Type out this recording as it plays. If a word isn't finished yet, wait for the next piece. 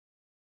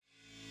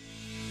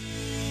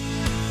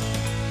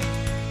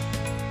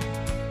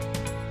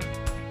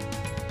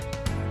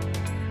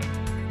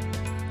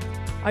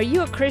Are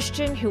you a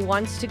Christian who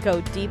wants to go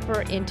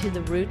deeper into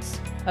the roots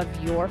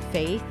of your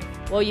faith?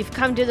 Well, you've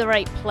come to the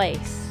right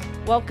place.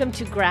 Welcome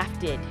to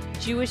Grafted,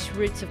 Jewish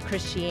Roots of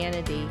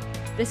Christianity.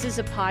 This is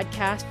a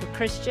podcast for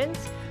Christians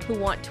who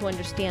want to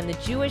understand the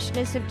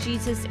Jewishness of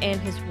Jesus and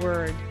His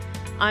Word.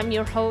 I'm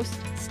your host,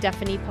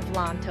 Stephanie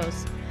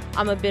Pavlantos.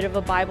 I'm a bit of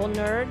a Bible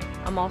nerd.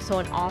 I'm also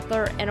an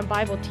author and a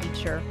Bible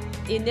teacher.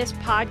 In this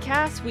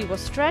podcast, we will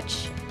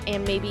stretch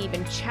and maybe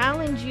even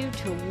challenge you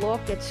to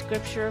look at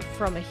Scripture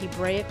from a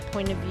Hebraic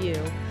point of view.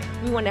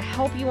 We want to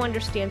help you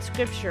understand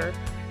Scripture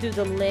through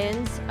the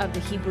lens of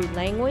the Hebrew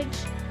language,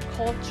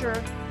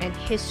 culture, and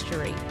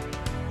history.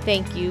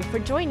 Thank you for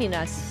joining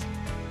us.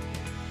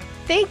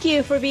 Thank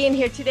you for being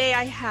here today.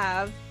 I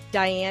have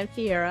Diane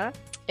Fiera,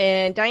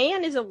 and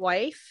Diane is a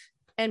wife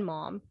and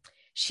mom.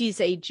 She's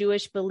a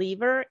Jewish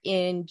believer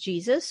in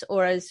Jesus,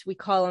 or as we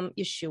call him,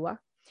 Yeshua.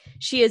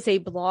 She is a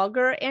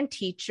blogger and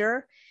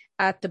teacher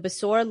at the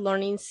Besorah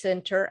Learning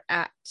Center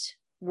at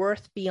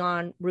Worth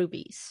Beyond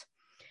Rubies.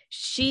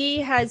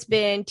 She has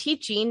been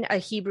teaching a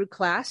Hebrew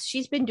class.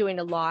 She's been doing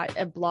a lot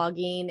of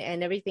blogging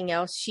and everything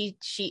else. She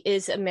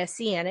is a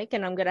Messianic,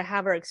 and I'm going to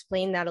have her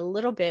explain that a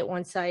little bit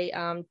once I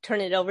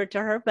turn it over to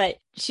her. But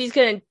she's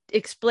going to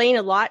explain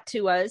a lot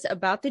to us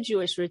about the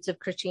Jewish roots of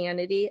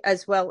Christianity,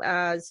 as well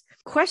as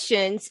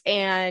questions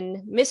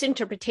and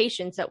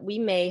misinterpretations that we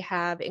may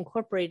have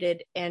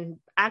incorporated and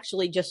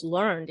actually just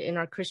learned in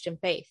our Christian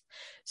faith.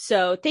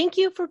 So thank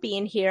you for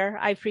being here.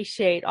 I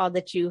appreciate all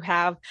that you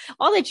have,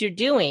 all that you're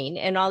doing,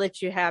 and all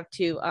that you have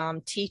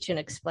to teach and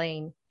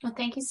explain. Well,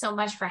 thank you so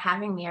much for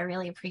having me. I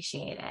really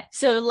appreciate it.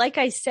 So like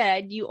I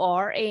said, you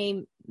are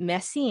a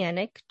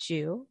Messianic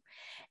Jew,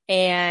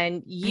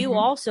 and you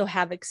also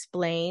have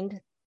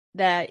explained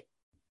that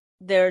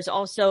there's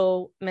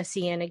also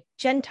Messianic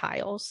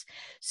Gentiles.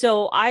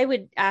 So I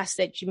would ask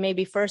that you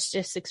maybe first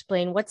just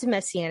explain what's a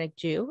Messianic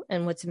Jew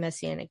and what's a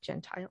Messianic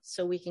Gentile,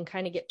 so we can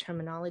kind of get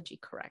terminology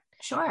correct.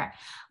 Sure.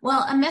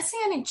 Well, a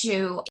Messianic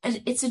Jew,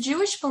 it's a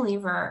Jewish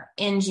believer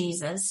in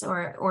Jesus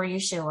or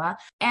Yeshua.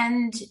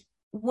 And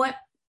what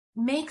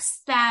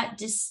makes that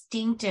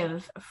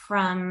distinctive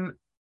from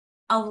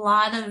a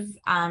lot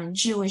of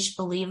Jewish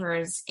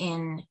believers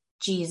in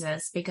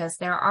Jesus, because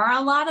there are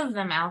a lot of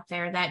them out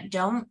there that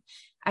don't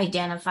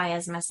identify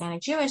as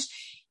Messianic Jewish,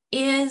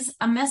 is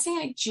a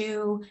Messianic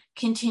Jew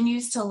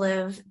continues to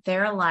live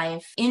their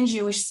life in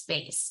Jewish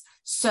space.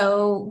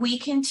 So we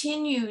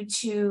continue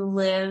to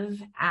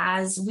live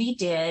as we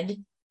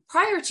did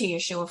prior to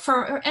Yeshua.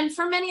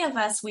 For many of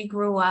us, we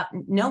grew up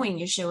knowing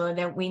Yeshua,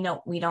 that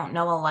we don't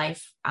know a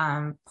life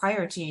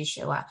prior to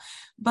Yeshua,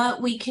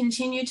 but we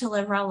continue to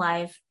live our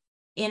life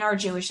in our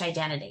Jewish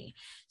identity.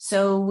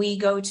 So we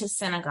go to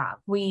synagogue,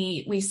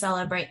 we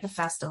celebrate the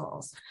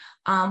festivals,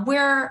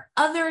 where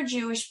other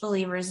Jewish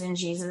believers in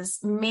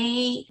Jesus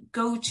may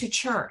go to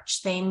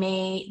church. They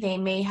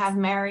may have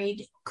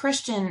married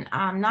Christian,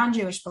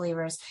 non-Jewish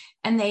believers,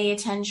 and they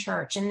attend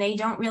church, and they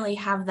don't really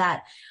have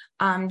that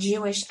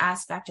Jewish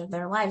aspect of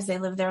their lives. They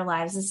live their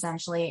lives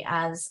essentially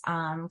as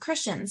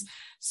Christians.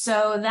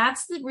 So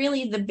that's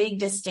really the big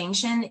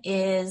distinction,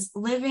 is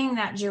living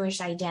that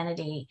Jewish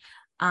identity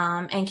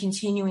and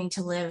continuing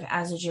to live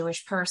as a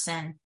Jewish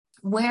person,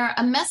 where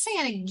a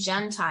Messianic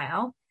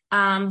Gentile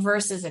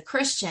versus a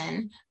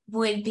Christian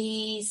would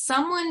be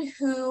someone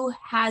who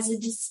has a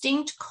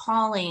distinct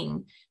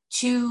calling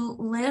to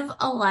live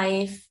a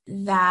life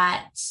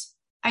that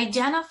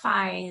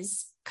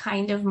identifies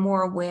kind of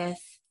more with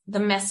the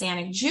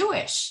Messianic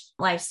Jewish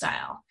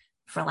lifestyle,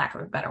 for lack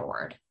of a better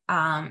word.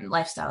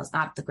 Lifestyle is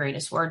not the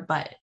greatest word,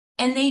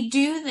 and they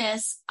do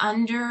this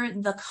under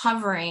the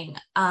covering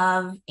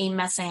of a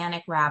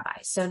Messianic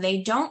rabbi. So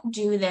they don't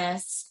do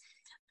this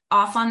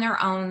off on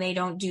their own. They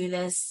don't do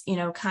this,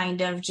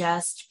 kind of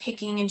just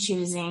picking and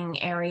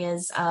choosing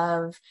areas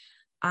of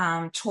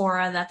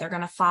Torah that they're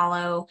going to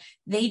follow.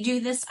 They do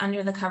this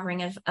under the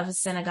covering of a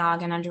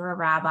synagogue and under a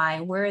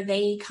rabbi, where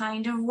they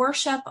kind of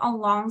worship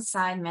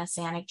alongside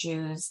Messianic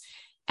Jews.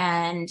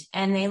 And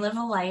they live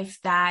a life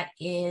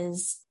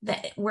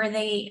where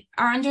they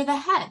are under the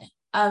head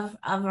of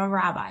a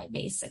rabbi,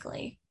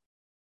 basically.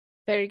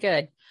 Very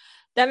good.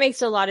 That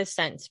makes a lot of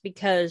sense,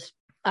 because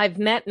I've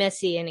met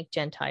Messianic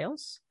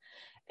Gentiles.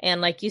 And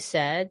like you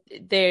said,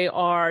 they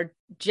are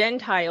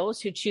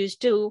Gentiles who choose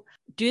to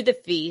do the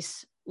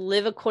feasts,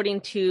 live according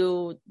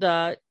to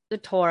the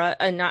Torah.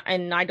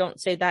 And I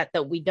don't say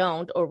that we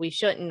don't, or we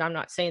shouldn't. I'm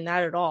not saying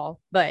that at all.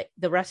 But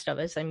the rest of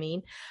us,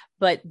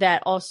 but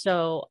that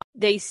also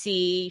they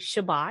see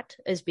Shabbat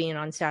as being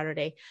on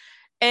Saturday.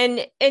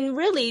 And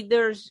really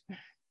there's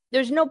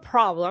no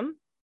problem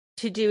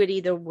to do it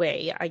either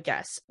way, I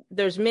guess.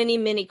 There's many,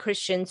 many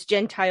Christians,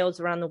 Gentiles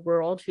around the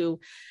world, who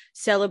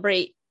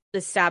celebrate the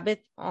Sabbath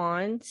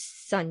on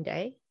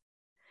Sunday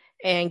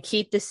and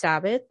keep the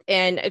Sabbath.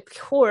 And of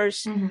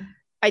course,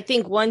 I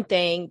think one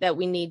thing that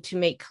we need to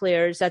make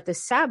clear is that the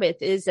Sabbath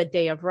is a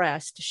day of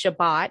rest.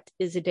 Shabbat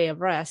is a day of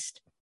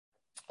rest.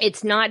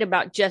 It's not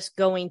about just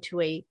going to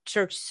a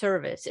church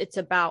service. It's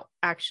about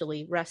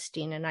actually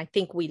resting. And I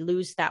think we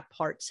lose that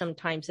part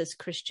sometimes as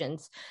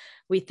Christians.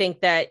 we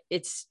think that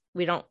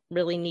we don't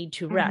really need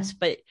to rest,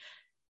 but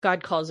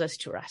God calls us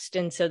to rest.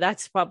 And so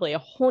that's probably a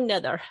whole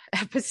nother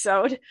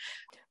episode,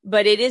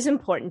 but it is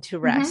important to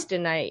rest.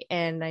 And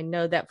I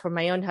know that for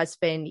my own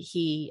husband,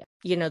 he,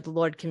 the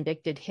Lord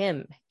convicted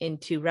him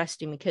into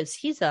resting because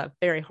he's a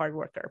very hard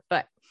worker.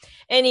 But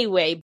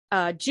anyway,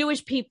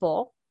 Jewish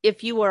people,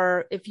 if you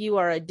are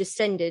a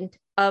descendant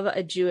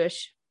of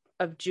Jewish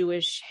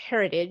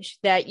heritage,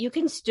 that you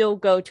can still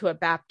go to a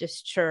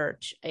Baptist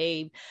church,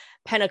 a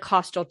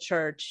Pentecostal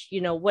church,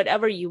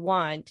 whatever you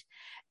want,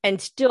 and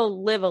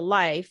still live a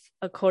life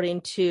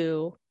according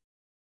to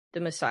the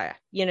Messiah.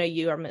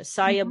 You are a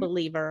Messiah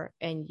believer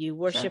and you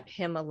worship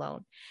him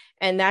alone.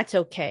 And that's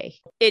okay.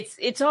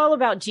 It's all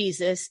about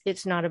Jesus.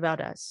 It's not about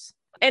us.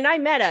 And I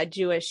met a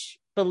Jewish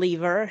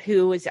believer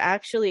who was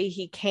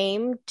he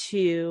came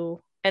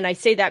to, and I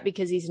say that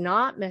because he's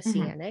not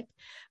Messianic,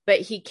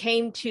 but he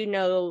came to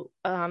know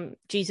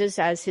Jesus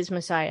as his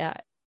Messiah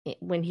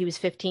when he was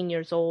 15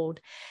 years old.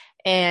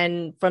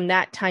 And from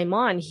that time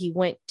on, he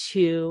went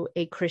to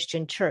a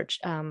Christian church.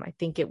 I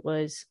think it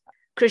was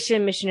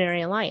Christian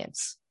Missionary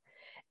Alliance.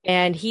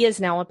 And he is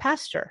now a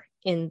pastor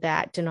in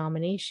that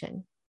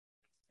denomination.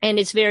 And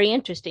it's very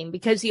interesting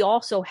because he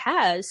also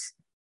has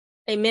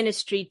a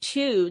ministry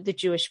to the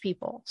Jewish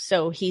people.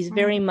 So he's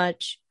very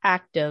much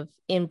active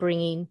in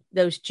bringing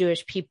those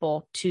Jewish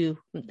people to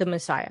the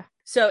Messiah.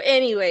 So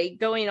anyway,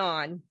 going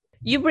on.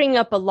 You bring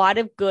up a lot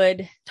of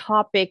good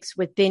topics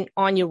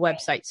on your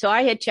website. So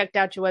I had checked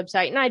out your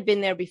website and I'd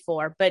been there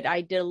before, but I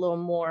did a little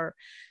more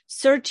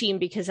searching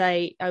because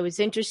I was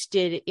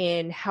interested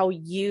in how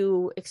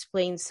you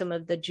explain some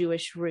of the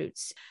Jewish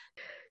roots.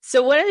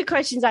 So one of the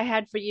questions I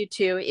had for you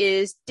too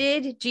is,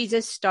 did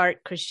Jesus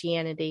start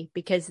Christianity?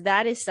 Because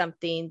that is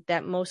something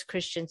that most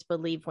Christians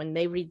believe when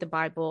they read the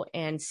Bible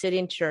and sit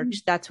in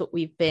church. That's what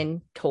we've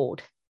been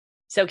told.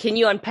 So can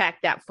you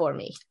unpack that for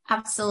me?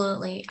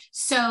 Absolutely.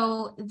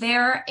 So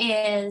there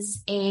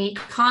is a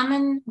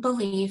common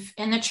belief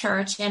in the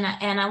church, and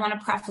I want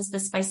to preface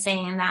this by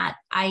saying that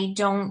I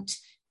don't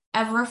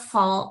ever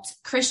fault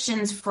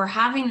Christians for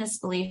having this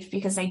belief,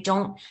 because I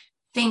don't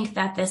think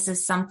that this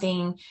is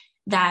something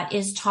that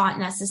is taught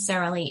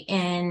necessarily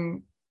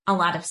in a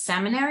lot of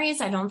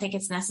seminaries. I don't think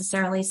it's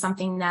necessarily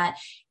something that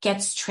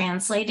gets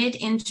translated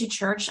into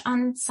church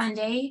on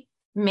Sunday.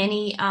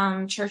 Many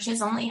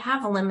churches only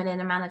have a limited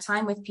amount of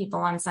time with people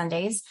on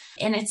Sundays,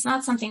 and it's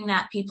not something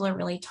that people are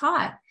really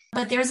taught.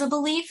 But there's a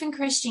belief in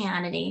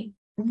Christianity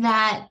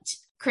that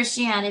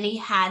Christianity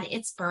had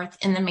its birth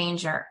in the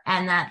manger,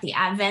 and that the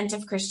advent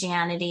of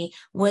Christianity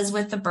was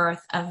with the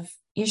birth of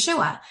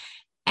Yeshua.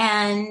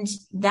 And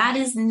that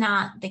is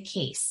not the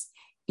case.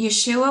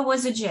 Yeshua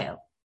was a Jew.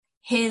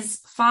 His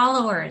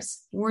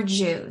followers were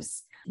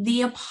Jews.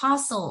 The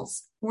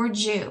apostles were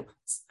Jews.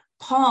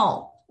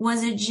 Paul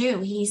was a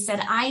Jew. He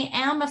said, I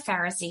am a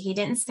Pharisee. He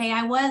didn't say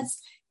I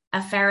was a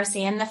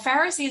Pharisee. And the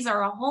Pharisees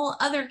are a whole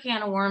other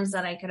can of worms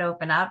that I could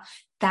open up.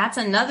 That's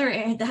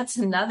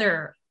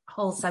another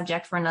whole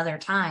subject for another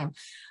time,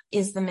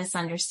 is the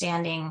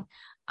misunderstanding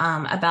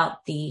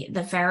about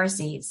the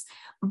Pharisees.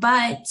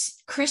 But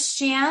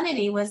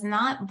Christianity was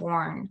not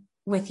born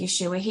with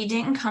Yeshua. He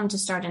didn't come to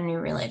start a new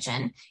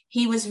religion.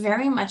 He was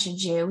very much a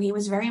Jew. He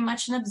was very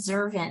much an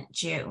observant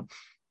Jew.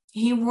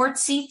 He wore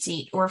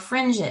tzitzit, or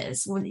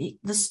fringes,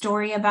 the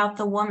story about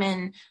the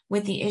woman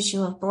with the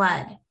issue of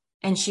blood,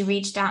 and she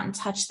reached out and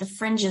touched the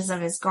fringes of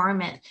his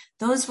garment.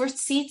 Those were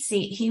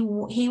tzitzit.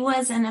 He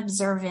was an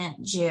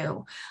observant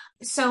Jew.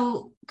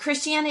 So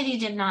Christianity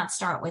did not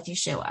start with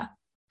Yeshua.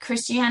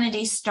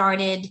 Christianity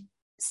started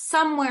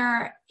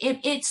somewhere.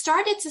 It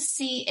started to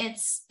see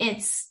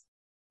its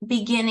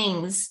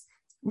beginnings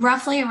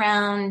roughly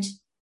around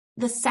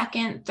the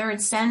 2nd,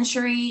 3rd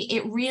century.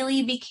 It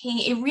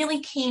really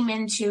came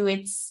into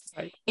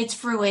its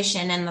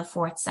fruition in the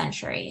 4th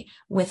century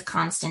with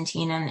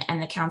Constantine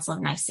and the Council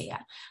of Nicaea.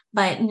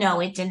 But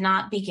no, it did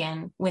not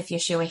begin with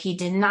Yeshua. He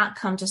did not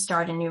come to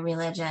start a new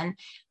religion.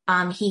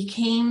 He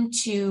came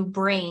to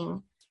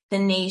bring the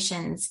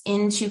nations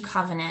into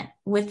covenant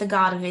with the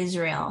God of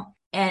Israel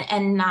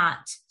and not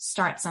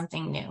start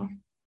something new.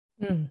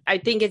 I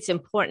think it's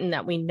important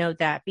that we know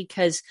that,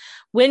 because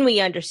when we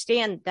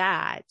understand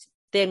that,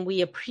 then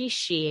we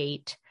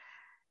appreciate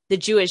the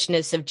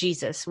Jewishness of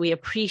Jesus. We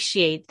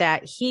appreciate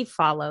that he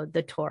followed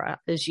the Torah.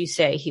 As you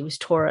say, he was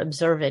Torah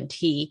observant.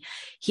 He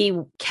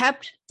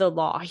kept the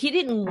law. He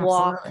didn't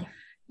walk,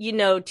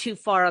 too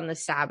far on the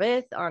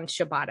Sabbath, on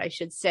Shabbat, I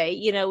should say.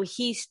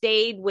 He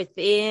stayed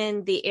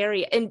within the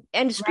area.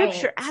 And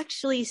scripture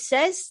actually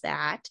says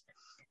that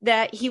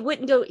he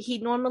wouldn't go. He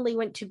normally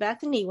went to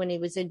Bethany when he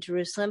was in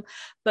Jerusalem,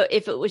 but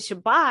if it was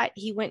Shabbat,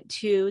 he went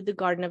to the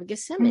Garden of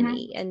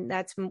Gethsemane, and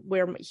that's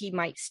where he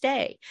might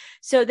stay.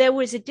 So there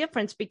was a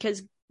difference,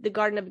 because the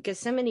Garden of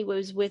Gethsemane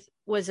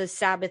was a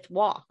Sabbath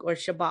walk, or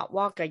Shabbat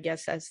walk, I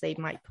guess, as they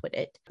might put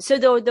it. So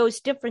there are those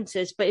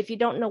differences, but if you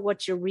don't know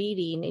what you're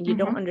reading and you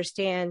don't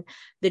understand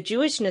the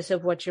Jewishness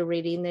of what you're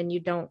reading, then you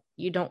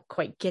don't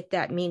quite get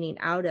that meaning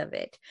out of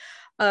it.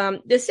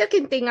 The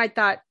second thing I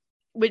thought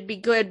would be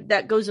good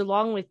that goes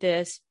along with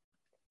this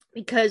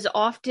because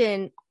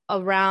often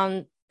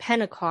around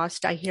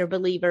Pentecost, I hear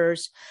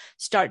believers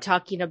start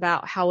talking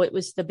about how it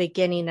was the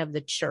beginning of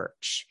the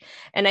church.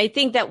 And I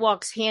think that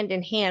walks hand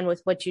in hand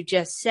with what you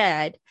just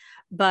said,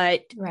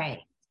 but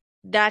Right.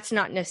 that's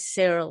not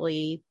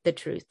necessarily the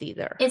truth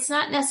either. It's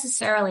not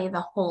necessarily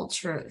the whole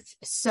truth.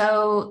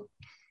 So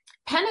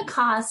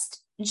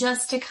Pentecost,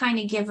 just to kind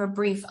of give a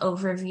brief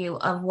overview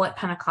of what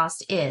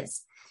Pentecost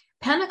is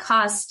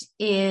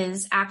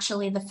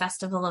actually the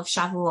festival of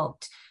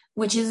Shavuot,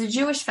 which is a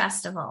Jewish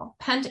festival,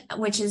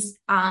 which is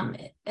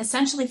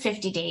essentially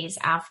 50 days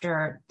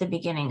after the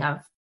beginning of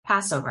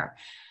Passover,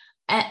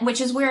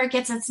 which is where it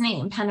gets its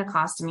name.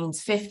 Pentecost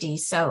means 50,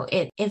 so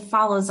it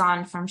follows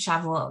on from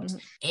Shavuot. Mm-hmm.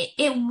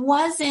 It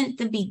wasn't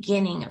the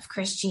beginning of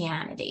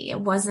Christianity.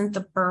 It wasn't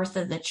the birth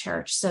of the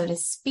church, so to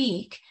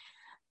speak,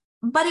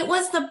 but it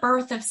was the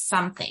birth of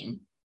something.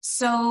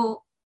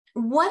 So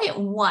what it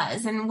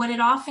was, and what it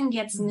often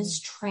gets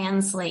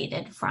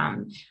mistranslated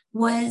from,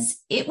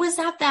 it was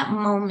at that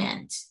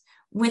moment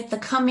with the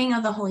coming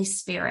of the Holy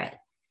Spirit,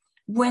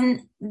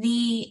 when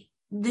the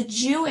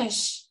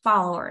Jewish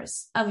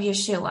followers of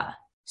Yeshua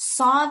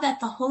saw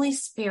that the Holy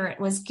Spirit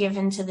was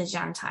given to the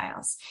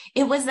Gentiles.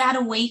 It was that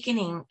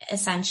awakening,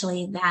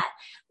 essentially, that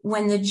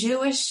when the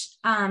Jewish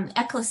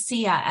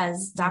ecclesia,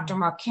 as Dr.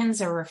 Mark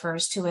Kinzer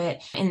refers to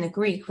it in the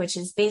Greek, which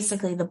is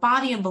basically the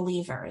body of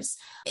believers,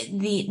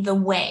 the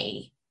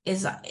way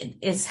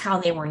is how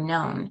they were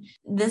known.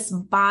 This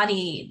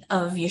body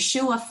of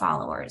Yeshua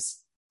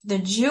followers, the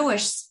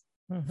Jewish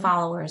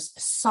followers,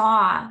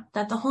 saw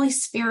that the Holy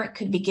Spirit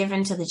could be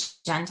given to the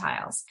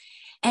Gentiles.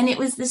 And it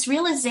was this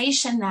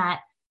realization that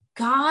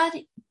God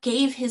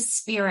gave his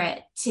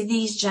Spirit to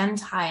these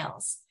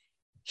Gentiles.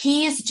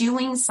 He is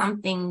doing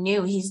something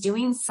new. He's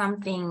doing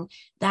something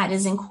that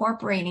is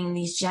incorporating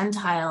these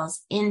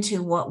Gentiles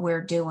into what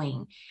we're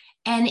doing.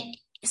 And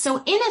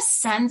so in a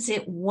sense,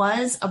 it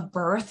was a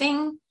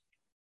birthing,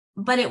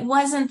 but it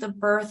wasn't the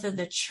birth of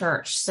the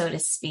church, so to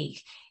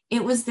speak.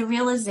 It was the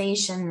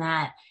realization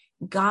that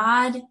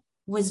God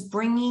was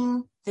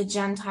bringing the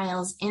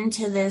Gentiles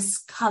into this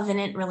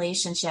covenant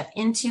relationship,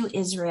 into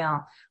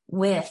Israel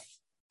with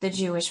the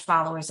Jewish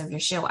followers of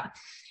Yeshua.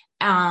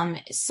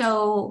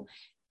 So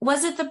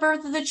was it the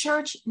birth of the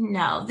church?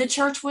 No, the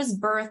church was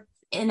birthed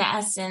in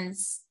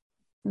essence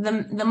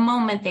the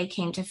moment they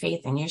came to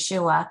faith in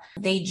Yeshua.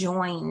 They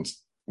joined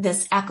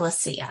this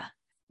ecclesia,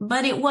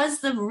 but it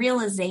was the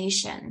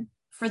realization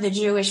for the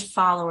Jewish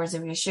followers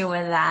of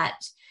Yeshua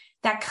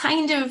that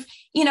kind of,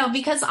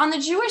 because on the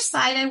Jewish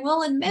side, I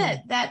will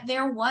admit that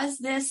there was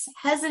this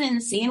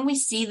hesitancy, and we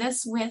see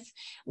this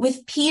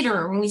with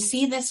Peter, and we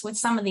see this with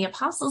some of the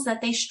apostles,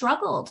 that they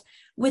struggled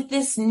with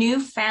this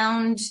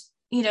newfound,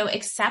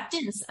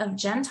 acceptance of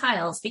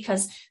Gentiles,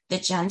 because the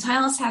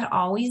Gentiles had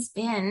always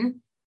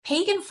been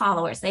pagan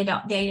followers. They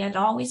had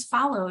always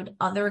followed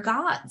other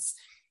gods.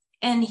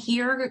 And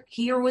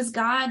here was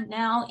God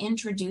now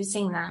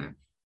introducing them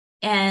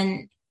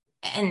and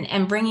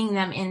bringing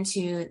them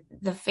into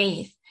the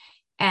faith.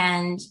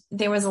 And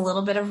there was a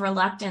little bit of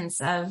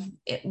reluctance of,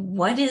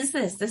 what is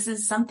this? This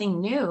is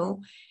something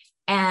new.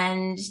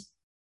 And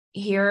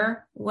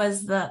here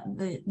was the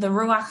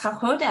Ruach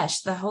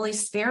HaKodesh, the Holy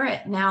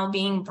Spirit, now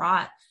being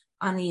brought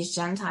on these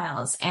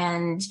Gentiles.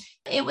 And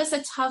it was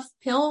a tough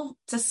pill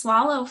to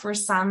swallow for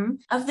some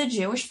of the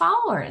Jewish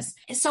followers.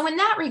 So in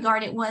that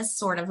regard, it was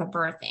sort of a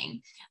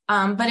birthing.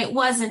 But it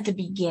wasn't the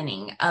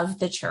beginning of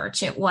the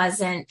church. It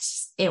wasn't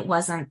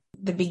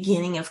the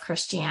beginning of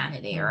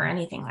Christianity or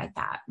anything like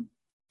that.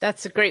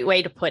 That's a great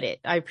way to put it.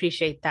 I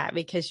appreciate that,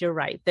 because you're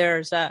right.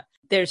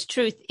 There's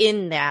truth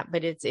in that,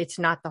 but it's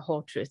not the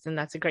whole truth. And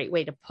that's a great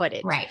way to put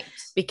it. Right.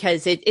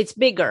 Because it's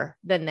bigger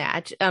than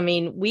that. I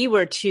mean, we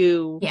were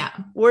to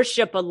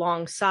worship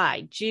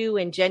alongside Jew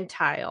and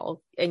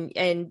Gentile.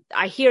 And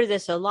I hear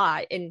this a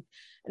lot. And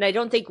I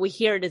don't think we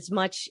hear it as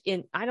much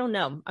I don't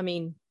know. I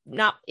mean,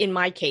 not in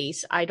my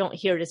case, I don't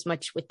hear it as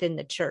much within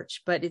the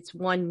church, but it's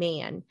one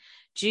man.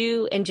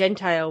 Jew and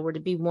Gentile were to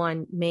be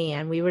one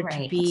man. We were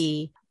to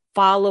be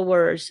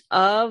followers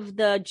of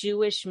the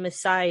Jewish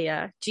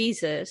Messiah,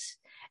 Jesus,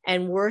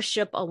 and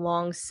worship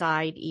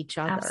alongside each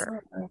other.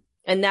 Absolutely.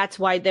 And that's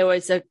why there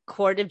was a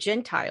court of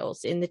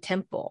Gentiles in the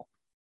temple,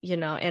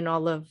 and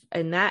all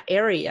in that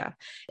area.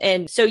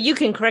 And so you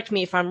can correct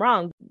me if I'm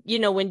wrong.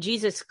 When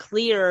Jesus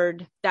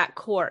cleared that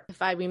court,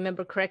 if I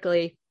remember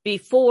correctly,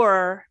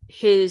 before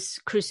his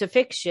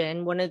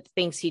crucifixion, one of the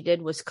things he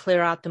did was clear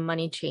out the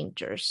money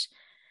changers.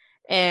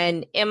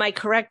 And am I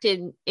correct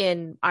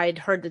in I'd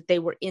heard that they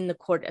were in the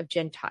court of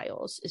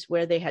Gentiles is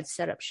where they had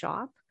set up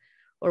shop,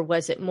 or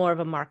was it more of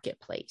a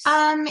marketplace?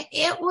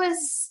 It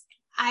was,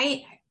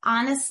 I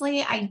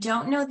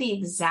don't know the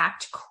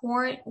exact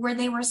court where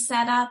they were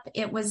set up.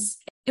 It was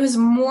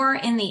more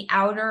in the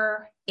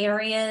outer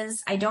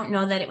areas. I don't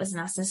know that it was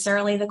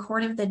necessarily the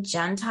court of the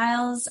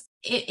Gentiles.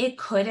 It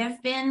could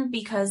have been,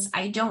 because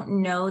I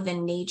don't know the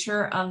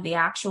nature of the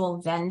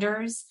actual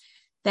vendors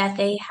that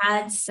they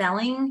had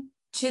selling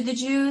to the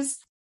Jews.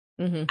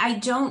 I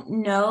don't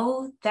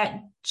know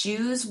that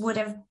Jews would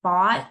have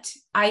bought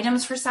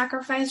items for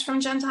sacrifice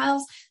from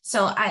Gentiles.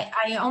 So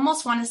I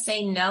almost want to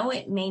say no,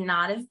 it may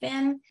not have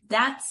been.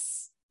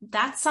 That's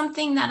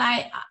something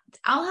that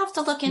I'll have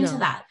to look into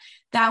that.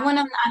 That one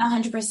I'm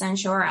not 100%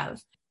 sure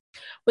of.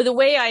 Well, the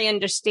way I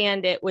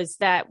understand it was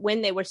that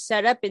when they were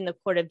set up in the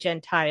court of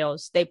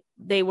Gentiles,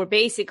 they were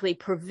basically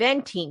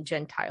preventing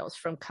Gentiles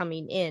from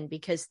coming in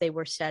because they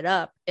were set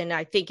up. And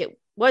I think it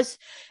was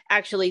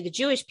actually the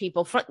Jewish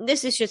people.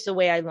 This is just the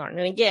way I learned.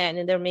 And again,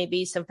 and there may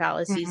be some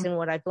fallacies in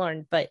what I've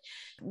learned, but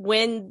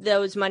when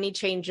those money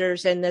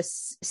changers and the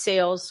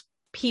sales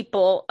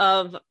people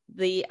of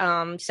the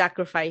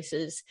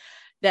sacrifices,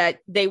 that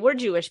they were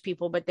Jewish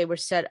people, but they were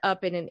set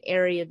up in an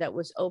area that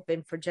was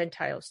open for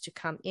Gentiles to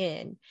come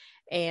in.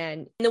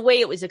 And the way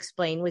it was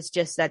explained was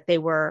just that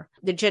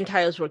the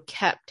Gentiles were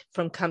kept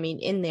from coming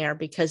in there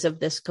because of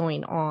this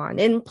going on.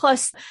 And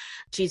plus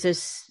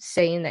Jesus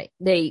saying that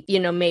they,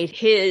 made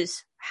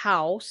his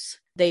house,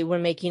 they were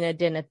making a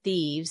den of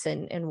thieves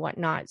and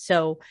whatnot.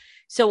 So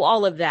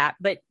all of that,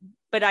 but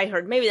I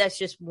heard maybe that's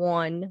just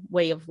one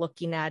way of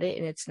looking at it.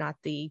 And it's not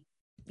the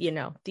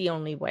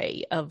only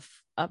way of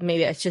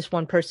maybe it's just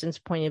one person's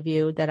point of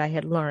view that I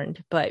had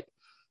learned, but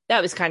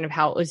that was kind of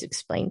how it was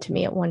explained to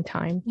me at one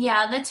time.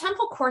 Yeah, the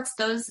temple courts,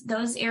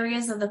 those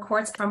areas of the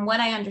courts, from what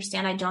I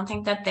understand, I don't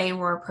think that they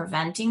were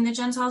preventing the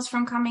Gentiles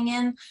from coming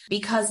in,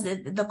 because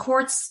the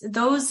courts,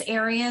 those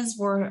areas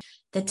were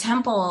the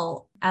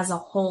temple as a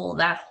whole.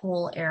 That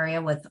whole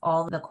area with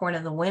all the court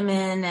of the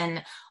women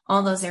and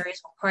all those areas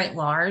were quite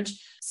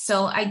large.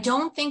 So I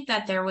don't think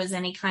that there was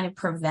any kind of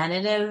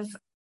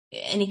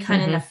any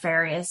kind of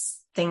nefarious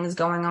things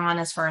going on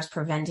as far as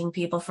preventing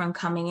people from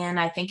coming in.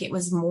 I think it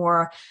was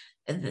more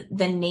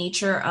the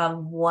nature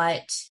of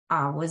what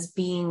was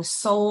being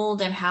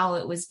sold and how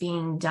it was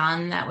being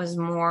done. That was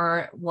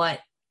more what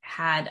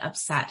had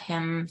upset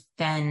him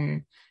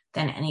than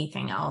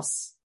anything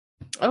else.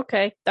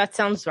 Okay, that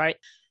sounds right.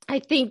 I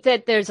think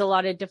that there's a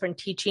lot of different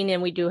teaching,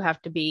 and we do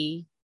have to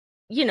be,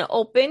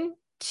 open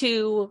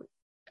to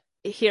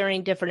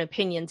hearing different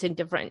opinions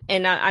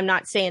and I'm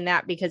not saying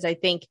that because I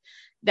think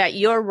that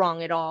you're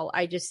wrong at all.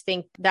 I just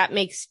think that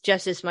makes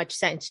just as much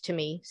sense to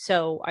me.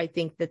 So I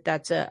think that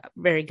that's a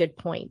very good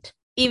point.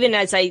 Even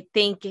as I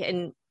think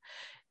and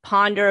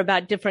ponder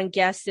about different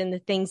guests and the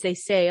things they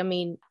say, I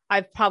mean,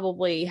 I've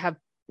probably have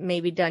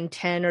maybe done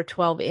 10 or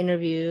 12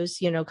 interviews,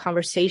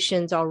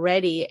 conversations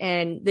already,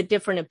 and the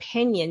different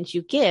opinions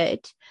you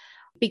get,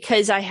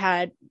 because I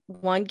had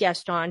one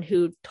guest on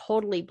who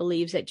totally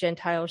believes that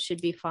Gentiles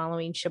should be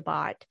following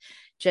Shabbat.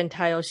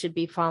 Gentiles should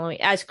be following,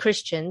 as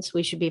Christians,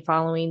 we should be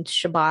following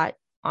Shabbat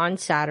on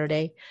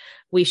Saturday.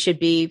 We should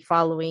be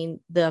following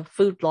the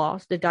food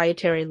laws, the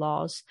dietary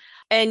laws.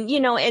 And,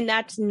 and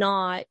that's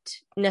not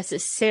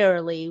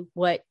necessarily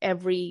what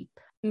every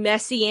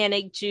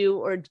Messianic Jew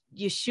or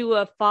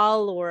Yeshua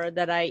follower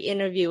that I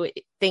interview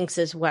thinks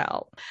as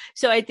well.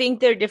 So I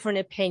think there are different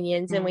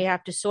opinions, and we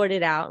have to sort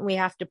it out, and we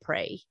have to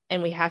pray,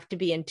 and we have to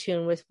be in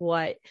tune with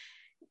what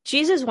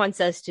Jesus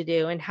wants us to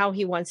do and how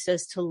he wants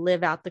us to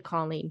live out the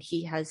calling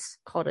he has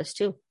called us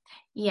to.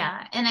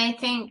 Yeah. And I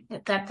think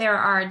that there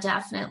are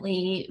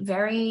definitely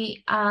there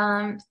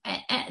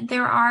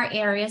are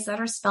areas that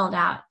are spelled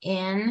out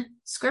in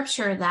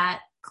scripture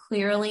that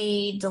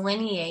clearly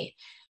delineate,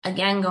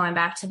 again, going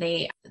back to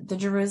the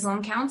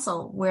Jerusalem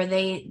Council, where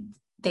they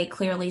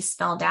clearly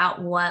spelled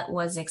out what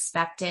was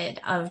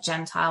expected of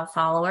Gentile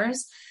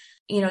followers.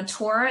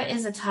 Torah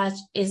is a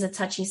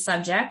touchy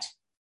subject,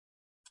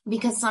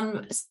 because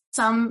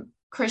some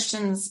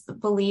Christians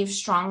believe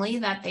strongly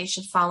that they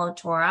should follow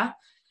Torah.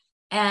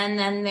 And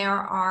then there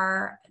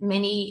are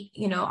many,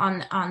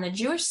 on the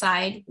Jewish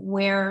side,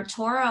 where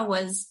Torah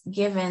was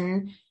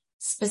given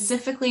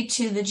specifically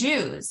to the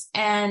Jews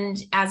and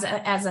as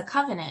a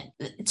covenant.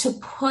 To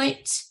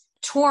put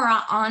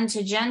Torah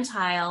onto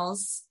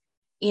Gentiles,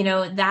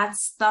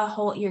 that's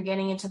you're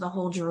getting into the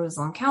whole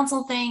Jerusalem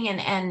Council thing,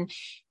 and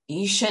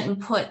you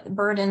shouldn't put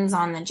burdens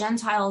on the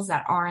Gentiles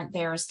that aren't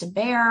theirs to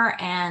bear.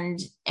 And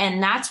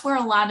that's where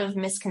a lot of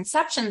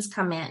misconceptions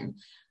come in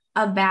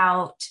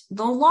about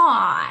the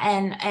law.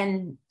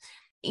 And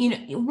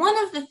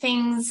one of the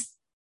things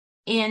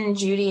in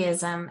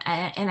Judaism,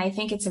 and I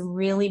think it's a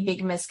really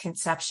big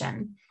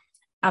misconception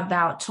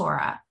about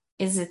Torah,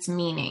 is its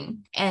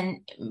meaning.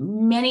 And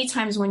many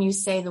times when you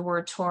say the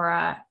word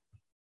Torah,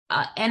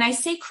 and I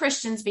say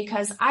Christians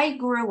because I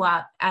grew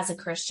up as a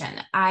Christian.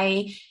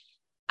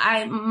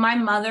 My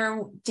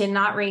mother did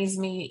not raise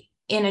me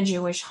in a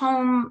Jewish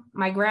home.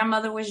 My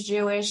grandmother was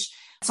Jewish.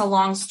 It's a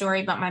long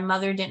story, but my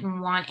mother didn't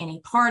want any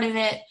part of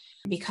it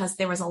because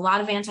there was a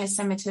lot of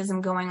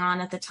anti-Semitism going on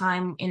at the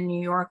time in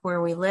New York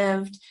where we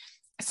lived.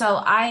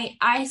 So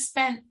I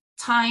spent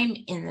time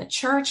in the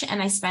church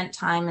and I spent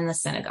time in the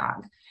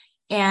synagogue.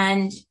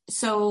 And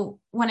so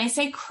when I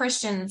say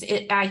Christians,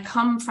 I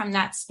come from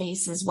that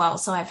space as well.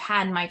 So I've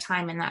had my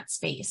time in that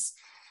space.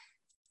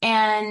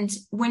 And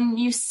when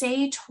you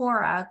say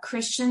Torah,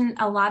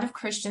 a lot of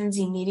Christians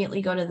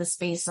immediately go to the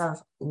space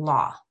of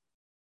law.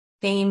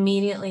 they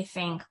immediately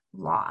think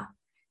law.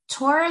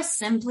 Torah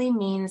simply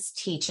means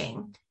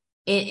teaching.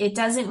 It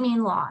doesn't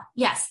mean law.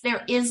 Yes,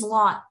 there is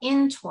law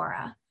in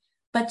Torah,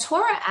 but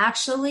Torah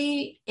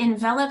actually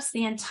envelops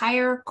the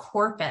entire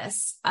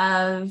corpus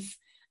of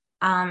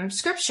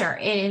scripture.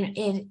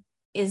 It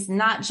is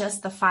not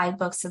just the 5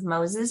 books of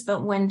Moses,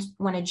 but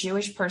when a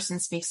Jewish person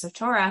speaks of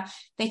Torah,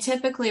 they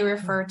typically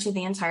refer to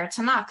the entire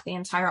Tanakh, the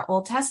entire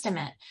Old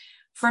Testament.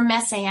 For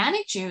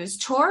Messianic Jews,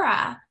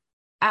 Torah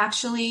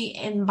actually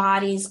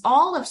embodies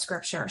all of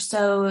scripture.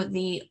 So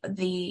the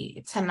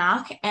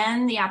Tanakh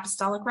and the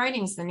apostolic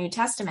writings, the New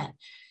Testament.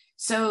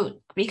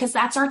 So because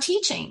that's our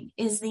teaching,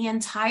 is the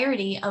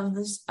entirety of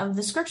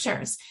the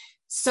scriptures.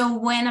 So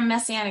when a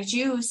Messianic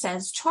Jew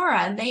says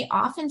Torah, they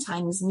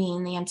oftentimes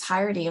mean the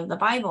entirety of the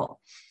Bible.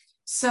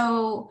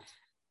 So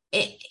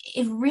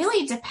it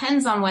really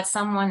depends on what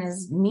someone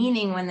is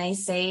meaning when they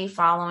say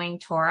following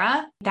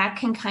Torah. That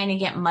can kind of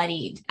get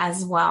muddied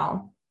as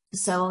well.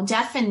 So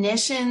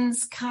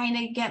definitions kind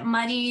of get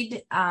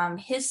muddied,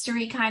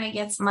 history kind of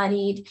gets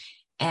muddied,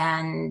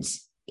 and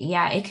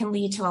yeah, it can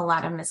lead to a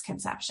lot of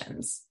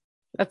misconceptions.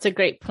 That's a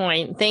great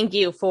point. Thank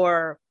you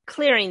for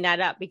clearing that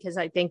up, because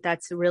I think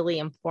that's really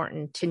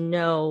important to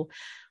know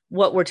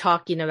what we're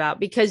talking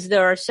about, because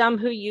there are some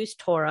who use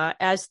Torah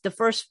as the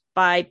first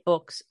 5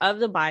 books of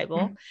the Bible,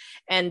 mm-hmm.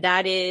 and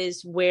that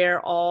is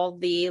where all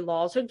the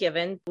laws are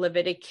given.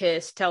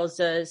 Leviticus tells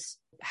us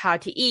how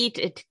to eat.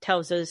 It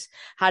tells us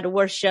how to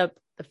worship,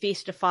 the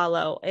feast to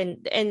follow,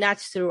 and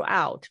that's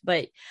throughout.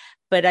 But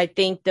I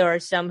think there are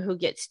some who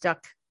get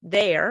stuck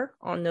there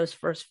on those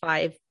first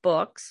 5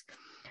 books.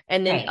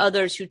 And then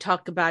others who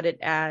talk about it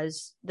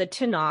as the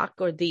Tanakh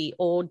or the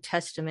Old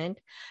Testament.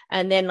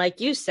 And then, like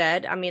you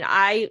said, I mean,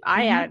 I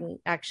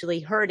hadn't actually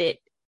heard it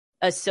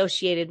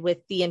associated with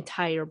the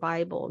entire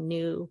Bible,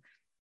 New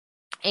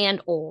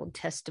and Old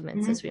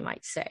Testaments, as we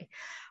might say,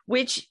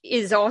 which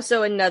is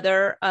also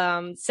another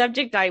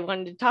subject I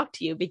wanted to talk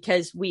to you,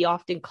 because we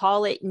often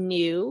call it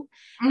New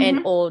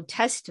and Old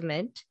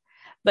Testament,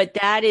 but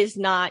that is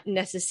not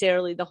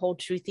necessarily the whole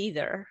truth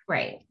either.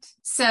 Right.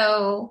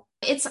 So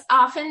it's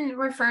often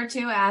referred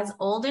to as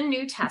Old and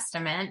New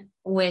Testament,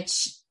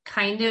 which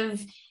kind of,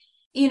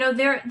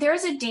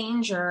 there's a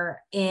danger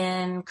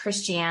in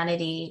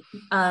Christianity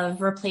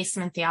of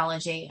replacement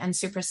theology and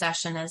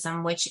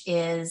supersessionism, which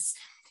is,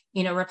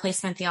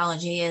 replacement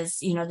theology is,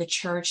 the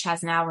church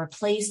has now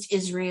replaced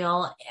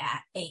Israel,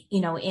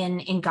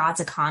 in God's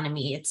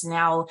economy. It's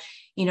now,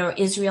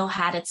 Israel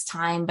had its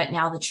time, but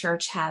now the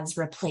church has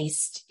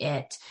replaced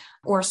it.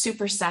 Or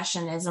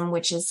supersessionism,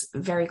 which is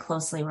very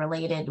closely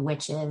related,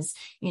 which is,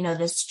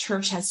 this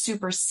church has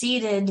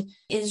superseded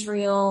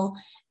Israel.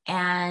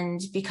 And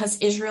because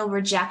Israel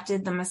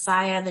rejected the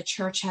Messiah, the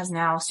church has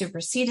now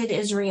superseded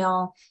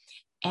Israel.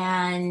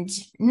 And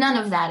none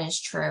of that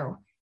is true.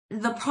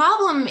 The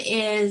problem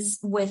is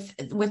with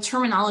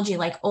terminology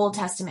like Old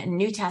Testament and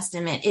New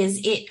Testament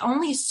is it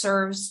only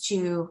serves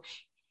to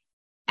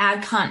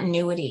add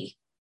continuity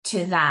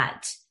to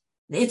that.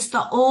 It's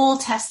the Old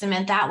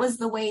Testament. That was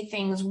the way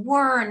things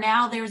were.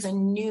 Now there's a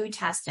New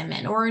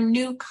Testament or a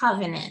new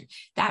covenant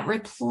that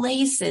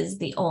replaces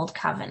the old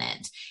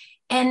covenant.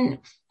 And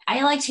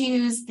I like to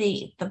use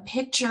the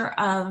picture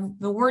of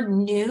the word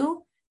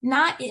new,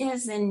 not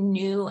as in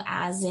new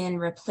as in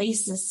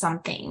replaces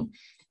something,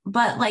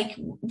 but like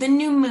the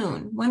new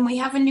moon. When we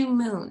have a new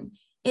moon,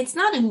 it's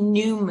not a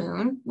new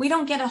moon. We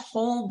don't get a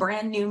whole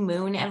brand new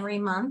moon every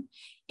month.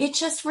 It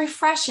just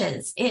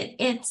refreshes.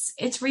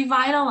 It's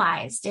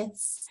revitalized.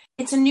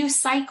 It's a new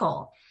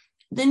cycle.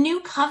 The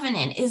new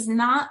covenant is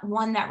not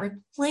one that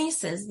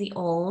replaces the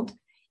old.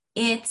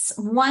 It's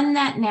one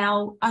that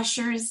now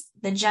ushers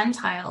the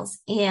Gentiles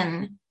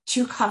in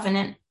to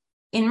covenant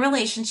in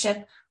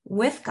relationship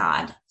with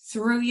God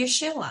through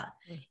Yeshua.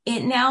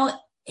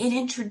 It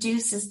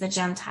introduces the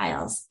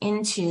Gentiles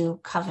into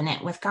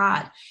covenant with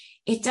God.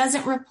 It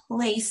doesn't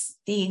replace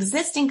the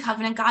existing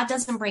covenant. God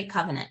doesn't break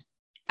covenant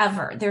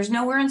ever. There's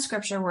nowhere in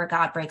scripture where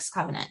God breaks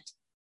covenant.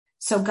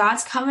 So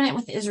God's covenant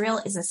with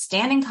Israel is a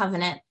standing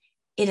covenant.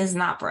 It is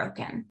not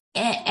broken.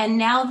 And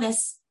now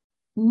this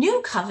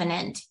new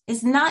covenant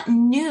is not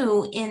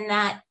new in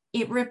that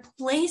it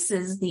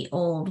replaces the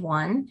old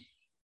one.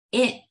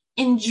 It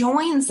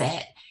enjoins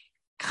it,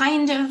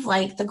 kind of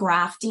like the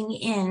grafting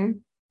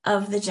in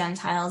of the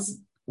Gentiles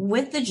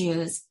with the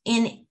Jews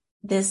in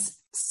this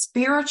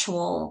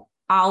spiritual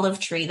olive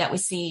tree that we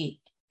see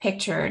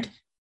pictured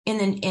in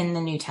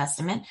the New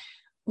Testament.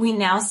 We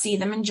now see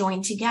them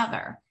enjoined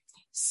together.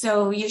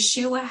 So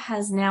Yeshua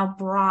has now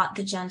brought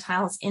the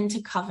Gentiles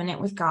into covenant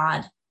with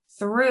God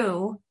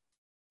through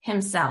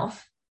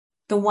himself,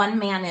 the one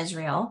man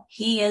Israel.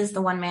 He is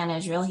the one man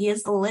Israel. He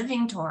is the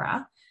living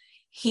Torah.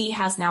 He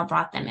has now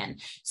brought them in.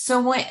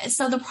 So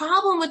the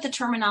problem with the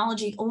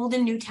terminology Old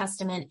and New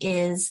Testament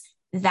is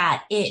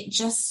that it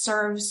just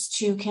serves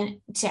to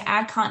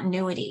add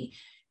continuity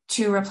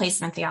to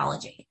replacement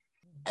theology.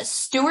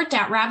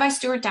 Rabbi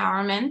Stuart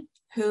Dauerman,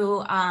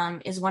 who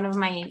is one of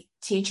my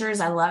teachers,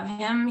 I love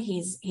him.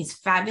 He's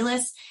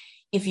fabulous.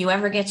 If you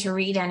ever get to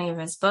read any of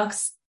his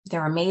books,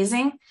 they're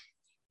amazing.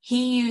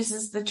 he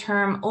uses the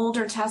term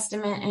Older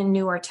Testament and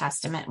Newer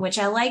Testament, which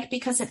I like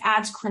because it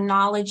adds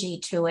chronology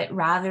to it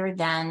rather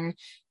than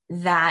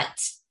that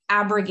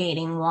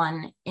abrogating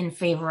one in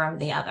favor of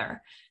the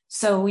other.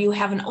 So you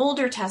have an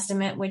Older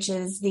Testament, which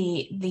is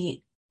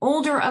the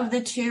older of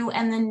the two,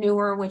 and the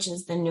newer, which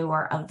is the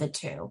newer of the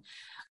two.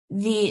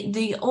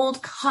 The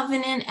Old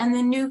Covenant and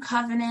the New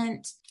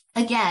Covenant,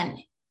 again,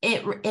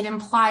 it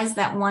implies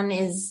that one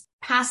is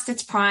past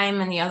its prime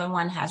and the other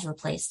one has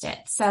replaced it.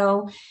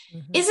 So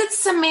is it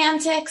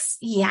semantics?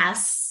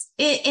 Yes.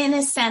 In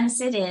a sense,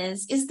 it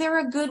is. Is there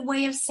a good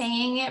way of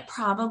saying it?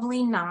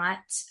 Probably not.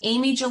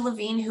 Amy Jill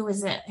Levine, who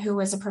is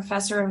a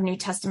professor of New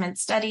Testament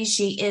studies,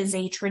 she is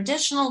a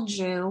traditional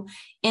Jew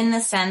in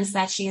the sense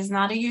that she is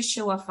not a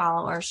Yeshua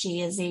follower.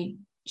 She is a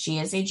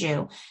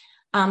Jew,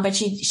 but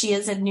she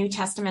is a New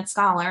Testament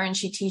scholar and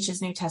she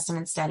teaches New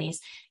Testament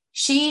studies.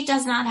 She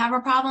does not have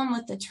a problem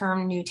with the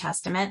term New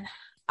Testament.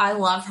 I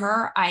love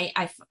her.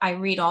 I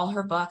read all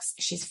her books.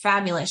 She's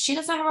fabulous. She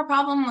doesn't have a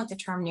problem with the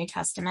term New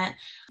Testament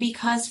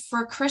because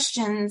for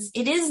Christians,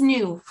 it is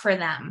new for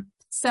them.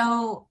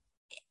 So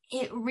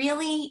it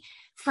really,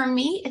 for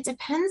me, it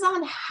depends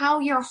on how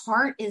your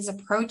heart is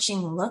approaching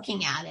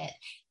looking at it.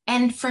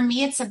 And for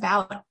me, it's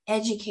about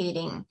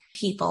educating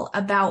people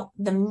about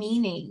the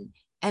meaning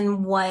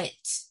and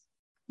what's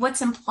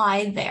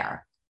implied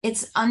there.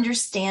 It's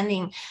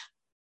understanding.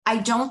 I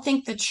don't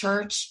think the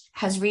church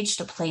has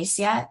reached a place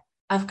yet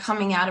of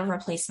coming out of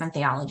replacement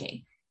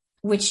theology,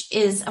 which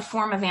is a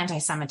form of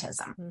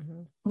anti-Semitism.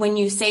 Mm-hmm. When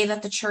you say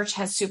that the church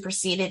has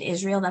superseded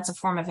Israel, that's a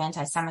form of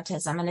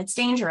anti-Semitism, and it's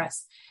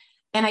dangerous.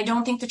 And I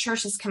don't think the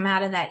church has come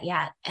out of that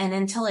yet. And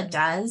until it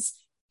does,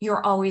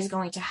 you're always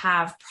going to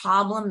have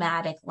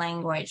problematic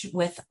language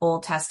with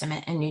Old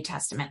Testament and New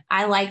Testament.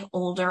 I like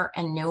older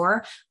and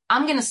newer.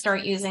 I'm going to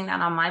start using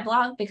that on my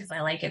blog because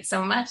I like it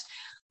so much.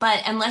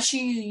 But unless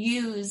you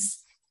use,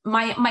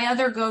 my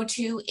other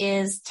go-to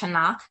is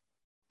Tanakh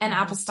and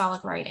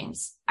apostolic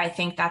writings. I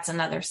think that's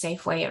another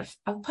safe way of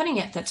putting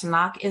it. The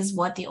Tanakh is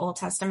what the Old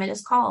Testament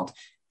is called.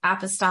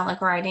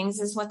 Apostolic writings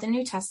is what the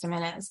New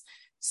Testament is.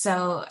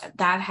 So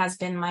that has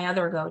been my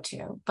other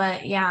go-to.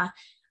 But yeah,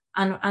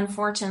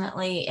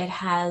 unfortunately, it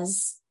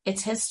has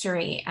its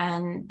history,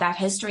 and that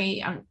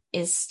history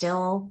is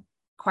still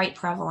quite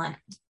prevalent.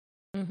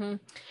 Mm-hmm.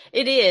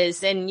 It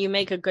is. And you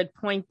make a good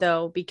point,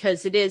 though,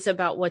 because it is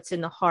about what's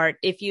in the heart.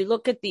 If you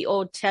look at the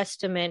Old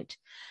Testament,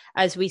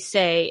 as we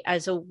say,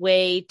 as a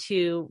way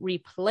to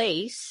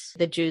replace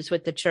the Jews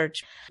with the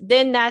church,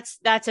 then that's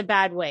a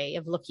bad way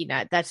of looking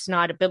at it. That's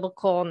not a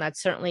biblical, and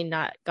that's certainly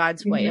not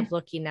God's way of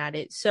looking at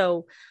it.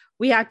 So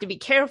we have to be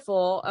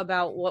careful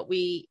about what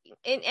we,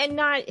 and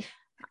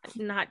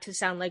not to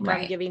sound like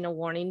I'm giving a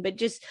warning, but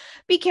just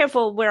be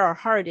careful where our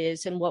heart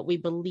is and what we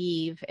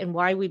believe and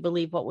why we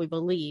believe what we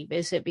believe.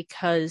 Is it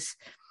because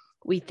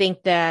we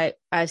think that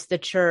as the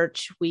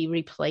church we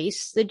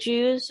replace the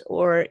Jews,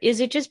 or is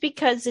it just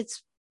because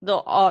it's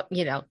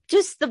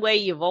just the way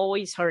you've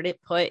always heard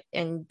it put,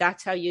 and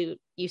that's how you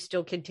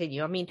still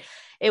continue? I mean,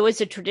 it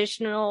was a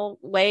traditional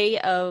way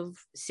of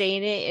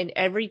saying it in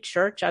every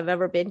church I've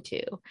ever been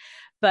to.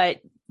 But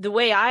the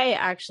way I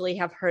actually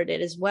have heard it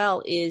as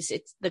well is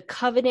it's the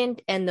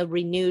covenant and the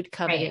renewed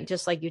covenant,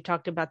 just like you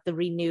talked about the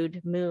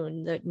renewed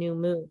moon, the new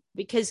moon,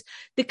 because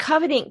the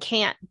covenant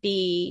can't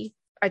be,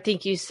 I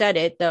think you said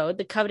it though,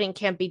 the covenant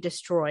can't be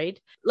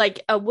destroyed.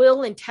 Like a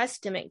will and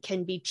testament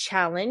can be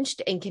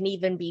challenged and can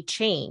even be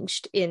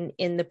changed in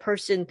the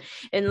person.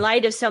 In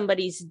light of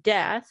somebody's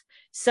death,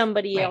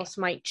 somebody else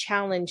might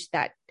challenge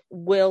that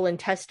will and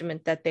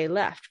testament that they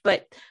left.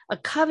 But a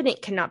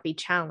covenant cannot be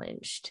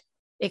challenged.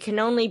 It can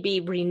only be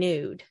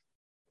renewed,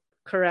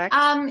 correct?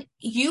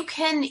 You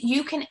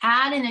can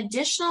add an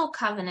additional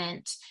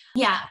covenant,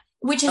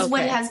 which is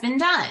what has been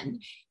done.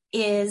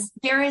 Is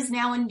there is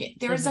now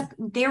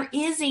there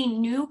is a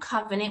new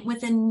covenant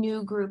with a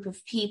new group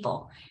of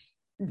people.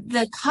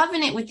 The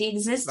covenant with the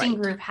existing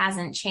group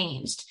hasn't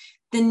changed.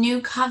 The new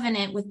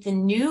covenant with the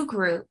new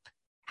group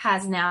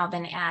has now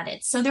been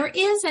added. So there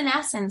is, in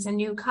essence, a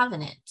new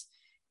covenant,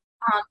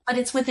 but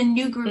it's with a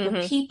new group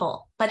of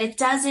people. But it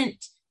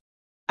doesn't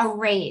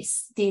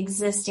erase the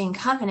existing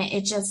covenant.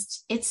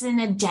 It's an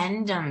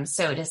addendum,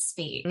 so to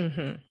speak.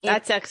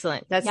 That's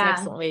excellent. That's an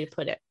excellent way to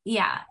put it.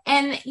 Yeah.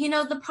 And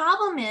the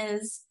problem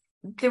is,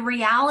 the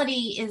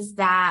reality is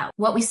that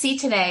what we see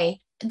today,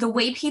 the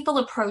way people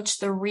approach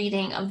the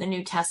reading of the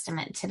New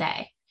Testament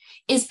today,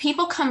 is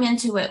people come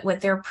into it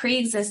with their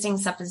pre-existing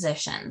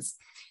suppositions.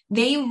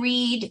 They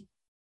read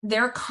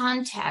their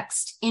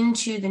context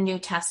into the New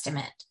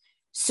Testament.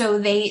 So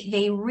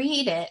they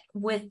read it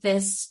with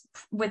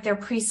their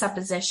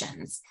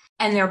presuppositions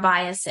and their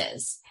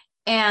biases.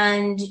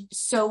 And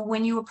so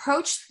when you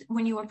approach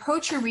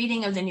your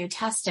reading of the New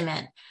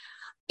Testament,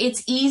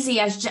 it's easy,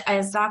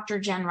 as Dr.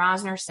 Jen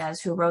Rosner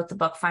says, who wrote the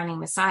book Finding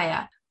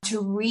Messiah,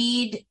 to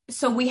read.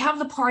 So we have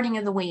the parting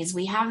of the ways.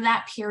 We have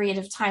that period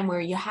of time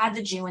where you had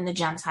the Jew and the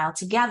Gentile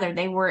together.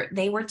 They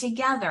were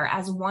together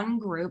as one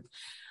group.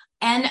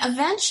 And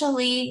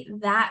eventually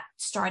that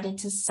started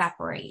to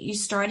separate. You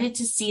started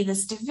to see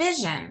this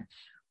division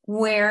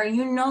where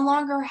you no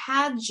longer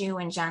had Jew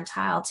and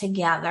Gentile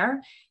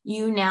together.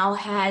 You now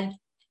had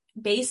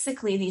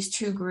basically these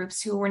two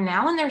groups who were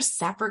now in their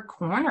separate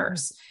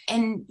corners.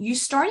 And you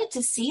started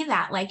to see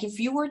that, like, if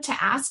you were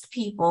to ask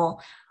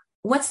people,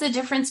 what's the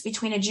difference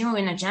between a Jew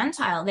and a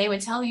Gentile? They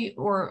would tell you,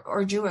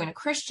 or Jew and a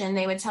Christian,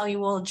 they would tell you,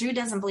 well, a Jew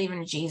doesn't believe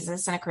in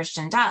Jesus and a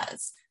Christian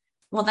does.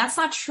 Well, that's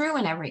not true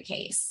in every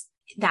case.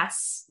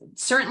 That's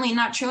certainly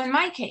not true in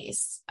my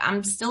case.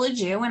 I'm still a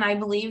Jew and I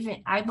believe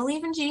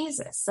in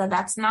Jesus. So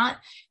that's not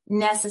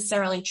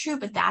necessarily true,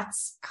 but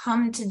that's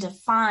come to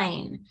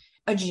define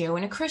a Jew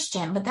and a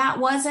Christian. But that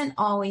wasn't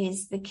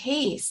always the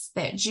case,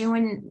 that Jew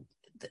and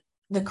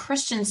the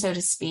Christian, so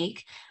to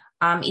speak,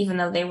 even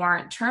though they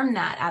weren't termed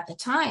that at the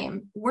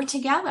time, were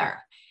together.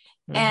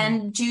 Mm-hmm.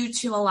 And due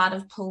to a lot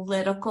of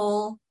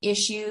political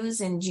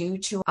issues and due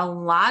to a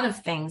lot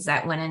of things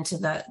that went into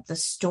the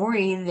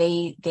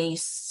story, they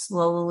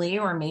slowly,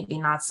 or maybe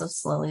not so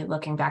slowly,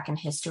 looking back in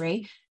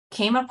history,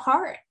 came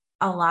apart.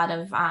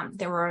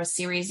 There were a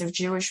series of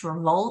Jewish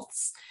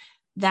revolts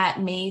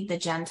that made the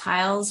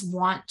Gentiles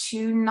want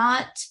to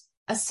not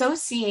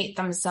associate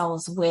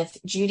themselves with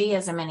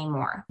Judaism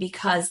anymore,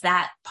 because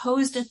that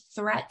posed a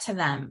threat to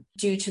them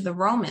due to the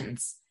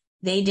Romans.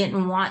 They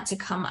didn't want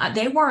to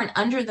they weren't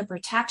under the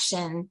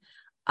protection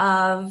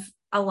of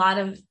a lot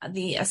of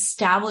the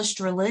established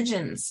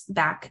religions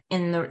back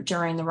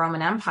during the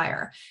Roman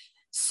Empire.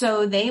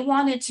 So they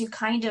wanted to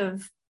kind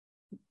of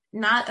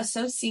not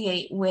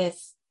associate with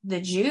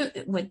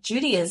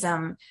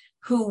Judaism,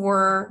 who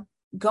were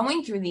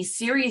going through these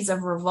series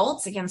of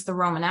revolts against the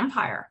Roman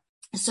Empire.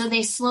 So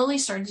they slowly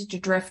started to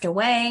drift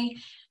away,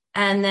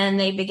 and then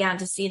they began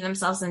to see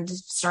themselves and to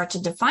start to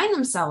define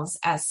themselves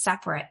as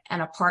separate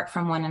and apart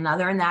from one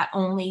another. And that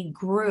only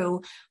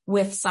grew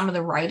with some of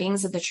the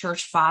writings of the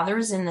church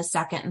fathers in the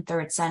 2nd and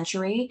 3rd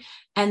century.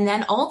 And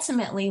then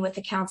ultimately with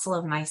the Council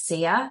of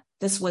Nicaea,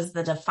 this was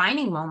the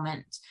defining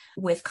moment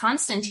with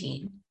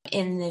Constantine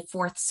in the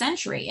 4th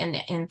century. And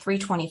in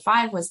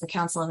 325 was the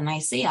Council of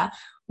Nicaea,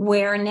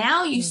 where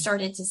now you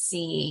started to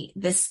see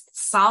this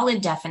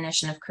solid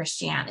definition of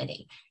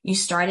Christianity. You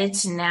started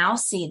to now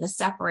see the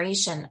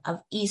separation of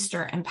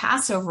Easter and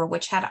Passover,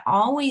 which had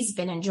always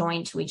been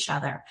enjoined to each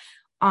other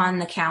on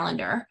the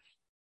calendar,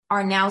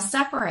 are now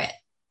separate.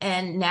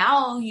 And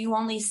now you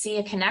only see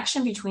a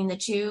connection between the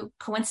two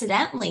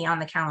coincidentally on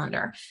the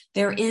calendar.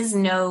 There is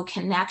no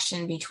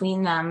connection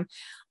between them.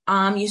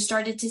 You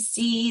started to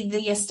see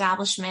the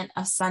establishment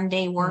of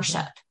Sunday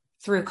worship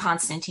through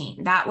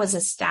Constantine. That was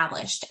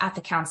established at the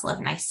Council of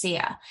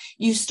Nicaea.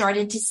 You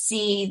started to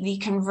see the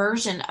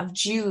conversion of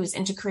Jews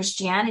into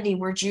Christianity,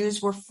 where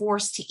Jews were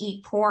forced to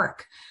eat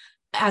pork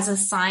as a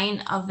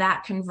sign of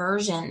that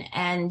conversion.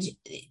 And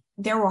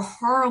there were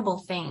horrible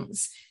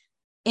things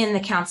in the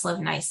Council of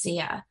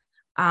Nicaea.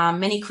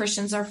 Many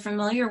Christians are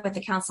familiar with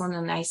the Council of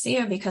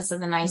Nicaea because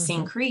of the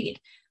Nicene Creed.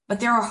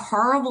 But there are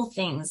horrible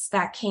things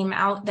that came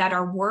out that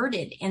are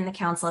worded in the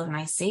Council of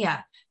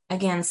Nicaea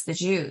against the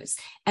Jews.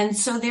 And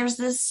so there's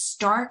this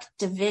stark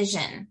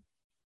division,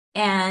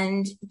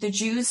 and the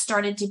Jews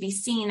started to be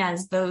seen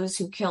as those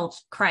who killed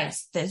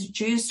Christ. The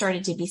Jews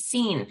started to be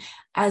seen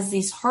as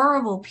these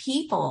horrible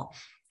people.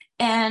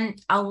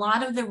 And a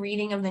lot of the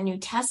reading of the New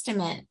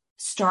Testament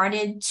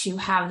started to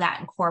have that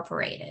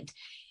incorporated.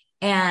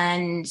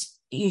 And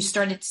you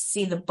started to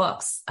see the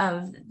books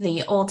of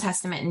the Old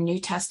Testament and New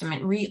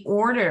Testament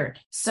reordered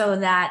so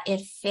that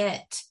it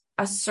fit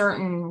a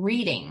certain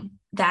reading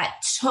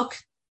that took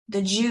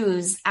the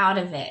Jews out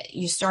of it.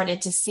 You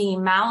started to see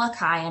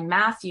Malachi and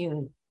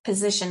Matthew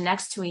positioned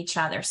next to each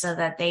other so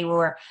that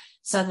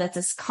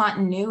this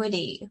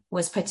continuity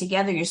was put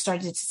together. You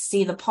started to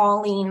see the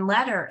Pauline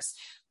letters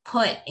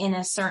put in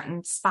a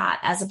certain spot,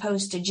 as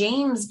opposed to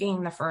James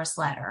being the first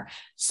letter,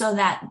 so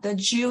that the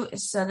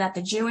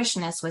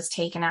Jewishness was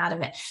taken out of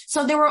it.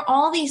 So there were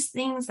all these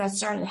things that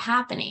started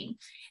happening.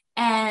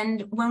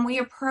 And when we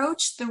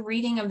approached the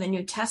reading of the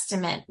New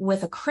Testament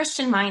with a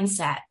Christian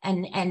mindset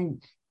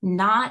and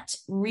not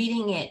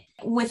reading it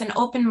with an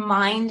open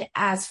mind,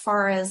 as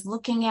far as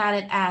looking at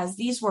it as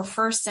these were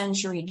 1st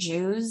century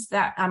Jews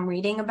that I'm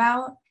reading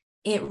about,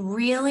 it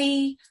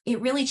really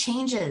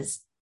changes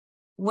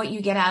what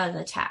you get out of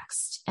the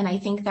text. And I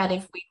think that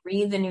if we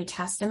read the New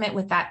Testament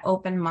with that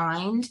open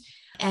mind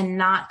and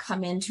not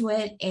come into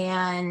it,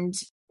 and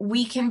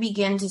we can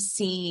begin to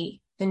see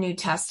the New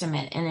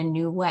Testament in a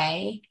new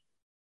way,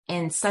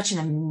 in such an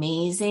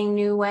amazing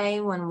new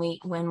way, when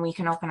we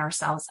can open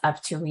ourselves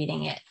up to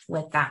reading it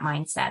with that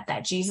mindset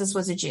that Jesus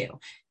was a Jew.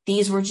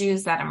 These were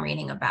Jews that I'm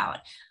reading about.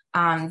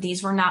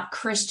 These were not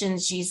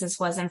Christians. Jesus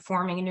wasn't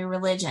forming a new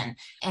religion.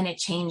 And it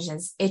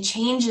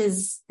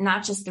changes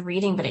not just the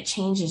reading, but it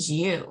changes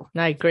you.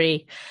 I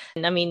agree.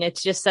 And I mean,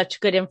 it's just such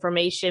good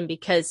information,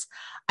 because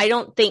I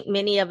don't think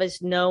many of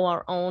us know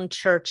our own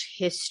church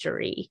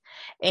history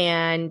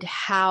and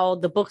how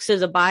the books of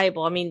the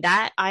Bible, I mean,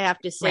 that I have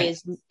to say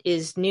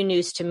is new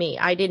news to me.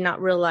 I did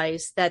not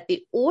realize that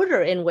the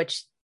order in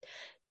which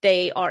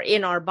they are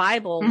in our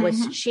Bible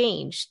was Mhm.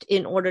 changed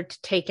in order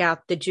to take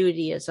out the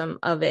Judaism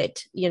of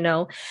it,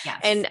 Yes.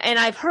 and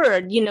I've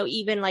heard,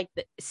 even like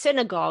the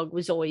synagogue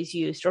was always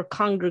used or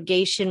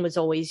congregation was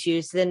always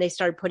used. Then they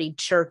started putting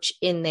church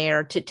in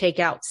there to take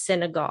out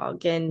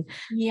synagogue. And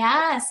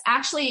Yes,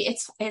 actually,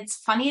 it's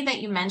funny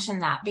that you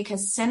mentioned that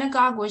because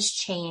synagogue was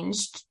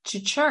changed to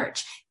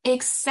church,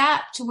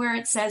 except where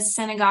it says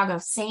synagogue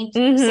of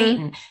Mhm.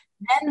 Satan.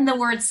 Then the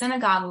word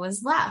synagogue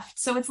was left.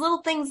 So it's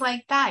little things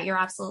like that. You're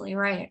absolutely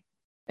right.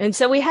 And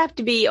so we have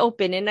to be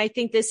open. And I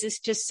think this is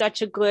just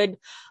such a good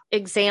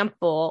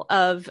example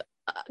of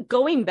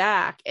going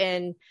back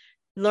and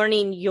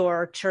learning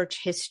your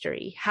church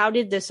history. How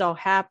did this all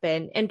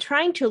happen? And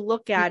trying to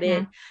look at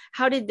it. Mhm.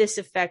 How did this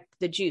affect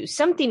the Jews?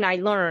 Something I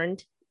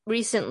learned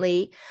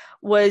recently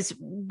was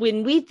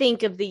when we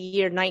think of the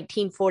year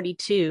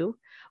 1942,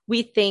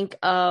 we think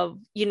of,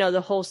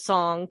 the whole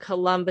song,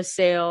 Columbus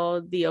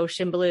sailed the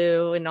ocean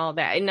blue and all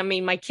that. And I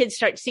mean, my kids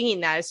start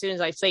singing that as soon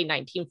as I say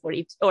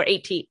 1940 or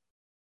 18.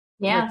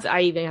 Yeah.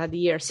 I even had the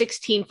year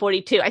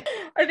 1642. I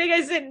think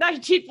I said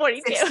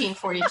 1942.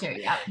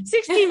 1642. Yeah.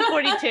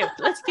 1642.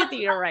 Let's get the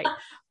year right.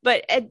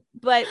 But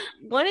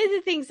one of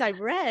the things I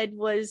read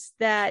was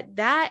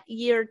that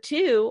year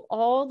too,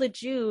 all the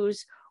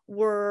Jews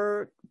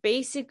were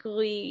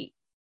basically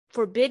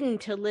forbidden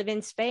to live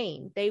in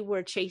Spain. They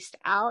were chased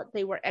out.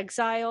 They were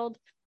exiled.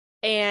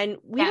 And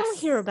we don't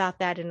hear Yes. about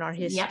that in our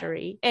Yep.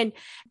 history. And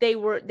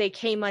they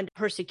came under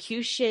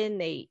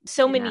persecution.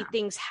 So many Yeah.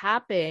 things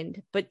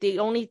happened, but the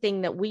only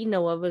thing that we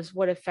know of is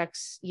what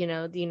affects,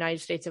 the United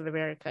States of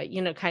America,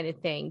 kind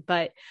of thing.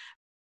 But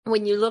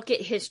when you look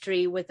at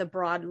history with a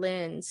broad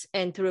lens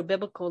and through a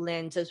biblical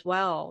lens as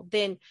well,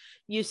 then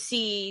you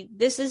see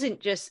this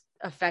isn't just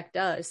affect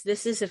us.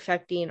 This is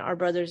affecting our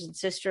brothers and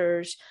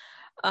sisters,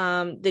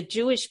 the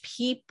Jewish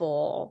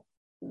people,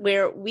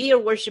 where we are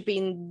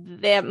worshiping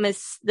the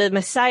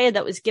Messiah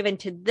that was given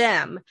to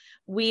them.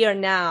 We are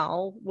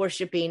now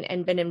worshiping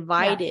and been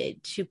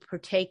invited Yes. to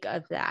partake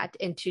of that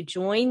and to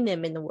join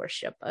them in the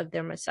worship of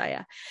their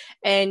Messiah.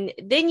 And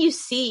then you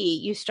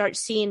start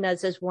seeing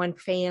us as one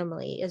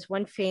family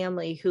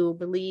who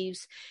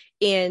believes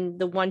in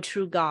the one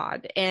true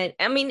God. And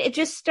I mean, it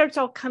just starts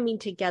all coming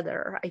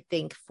together, I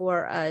think,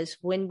 for us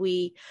when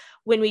we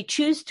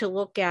choose to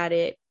look at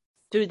it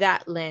through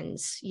that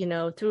lens,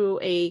 through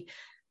a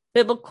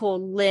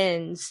biblical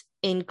lens,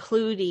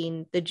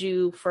 including the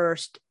Jew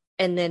first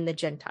and then the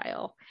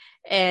Gentile,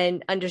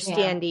 and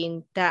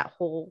understanding that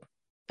whole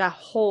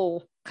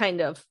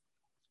kind of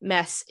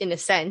mess. In a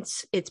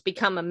sense, it's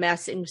become a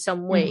mess in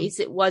some ways.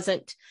 It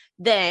wasn't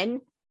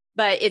then,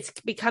 but it's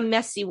become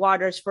messy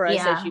waters for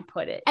us, as you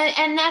put it.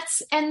 And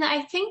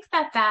I think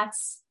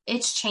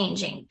it's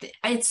changing.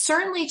 It's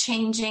certainly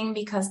changing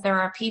because there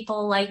are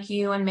people like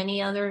you and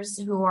many others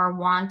who are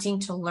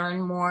wanting to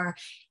learn more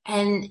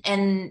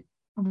and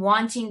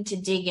wanting to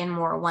dig in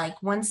more.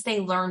 Like once they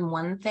learn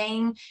one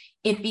thing,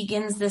 it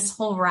begins this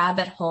whole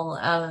rabbit hole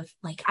of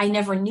like, I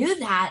never knew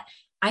that.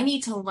 I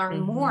need to learn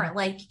more.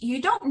 Like you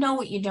don't know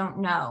what you don't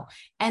know.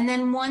 And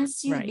then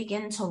once you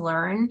begin to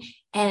learn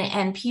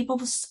and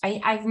people,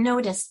 I've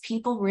noticed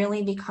people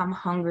really become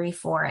hungry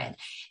for it.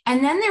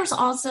 And then there's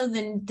also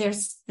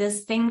there's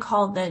this thing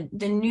called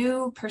the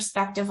new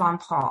perspective on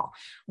Paul,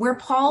 where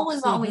Paul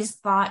was always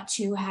thought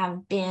to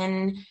have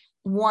been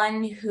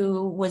one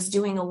who was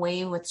doing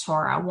away with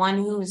Torah, one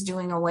who was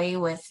doing away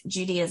with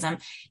Judaism.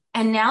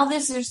 And now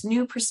there's this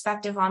new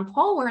perspective on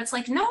Paul where it's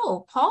like,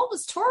 no, Paul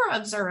was Torah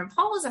observant.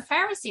 Paul was a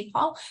Pharisee.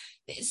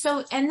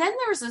 And then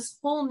there's this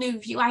whole new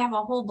view. I have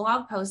a whole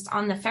blog post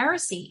on the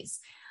Pharisees,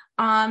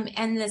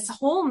 and this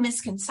whole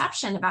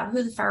misconception about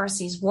who the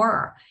Pharisees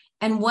were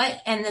and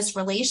this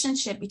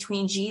relationship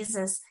between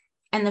Jesus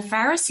and the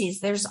Pharisees.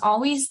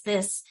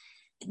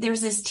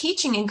 There's this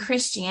teaching in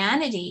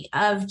Christianity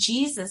of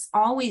Jesus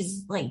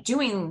always like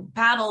doing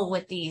battle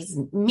with these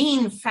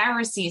mean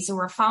Pharisees who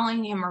were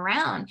following him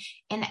around.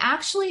 And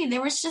actually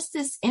there was just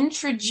this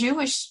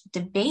intra-Jewish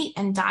debate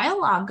and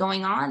dialogue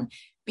going on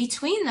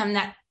between them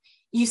that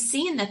you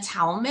see in the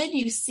Talmud,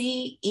 you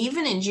see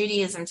even in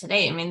Judaism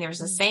today. I mean, there's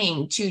a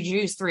saying, 2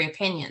 Jews, 3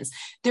 opinions.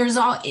 There was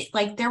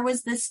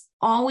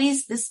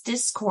always this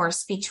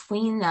discourse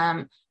between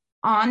them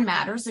on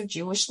matters of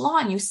Jewish law.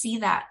 And you see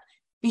that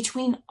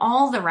between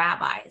all the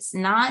rabbis,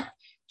 not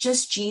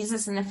just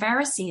Jesus and the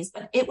Pharisees,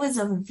 but it was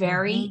a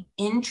very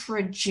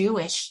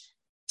intra-Jewish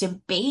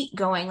debate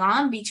going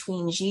on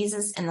between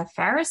Jesus and the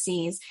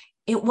Pharisees.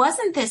 It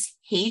wasn't this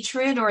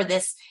hatred or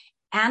this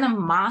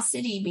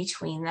animosity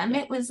between them.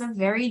 It was a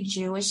very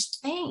Jewish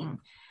thing.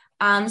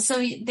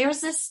 So there's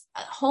this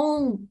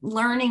whole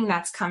learning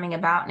that's coming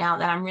about now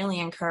that I'm really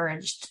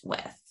encouraged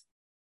with.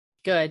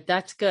 Good.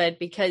 That's good,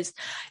 because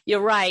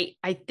you're right.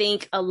 I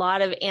think a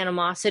lot of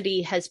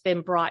animosity has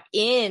been brought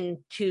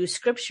into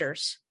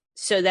scriptures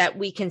so that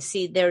we can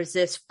see there's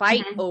this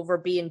fight over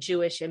being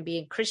Jewish and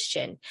being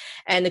Christian,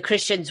 and the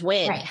Christians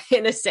win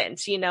in a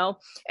sense,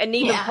 and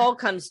even Paul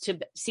comes to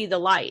see the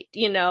light,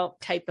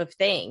 type of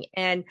thing.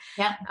 And,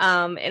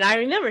 and I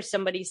remember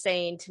somebody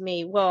saying to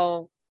me,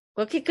 well,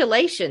 Look at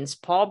Galatians.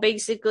 Paul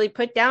basically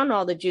put down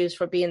all the Jews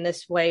for being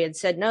this way and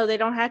said, no, they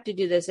don't have to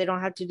do this. They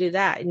don't have to do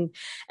that.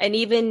 And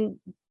even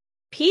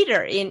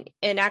Peter in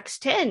Acts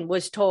 10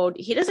 was told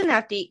he doesn't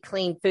have to eat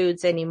clean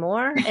foods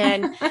anymore.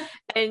 And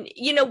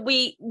we don't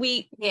we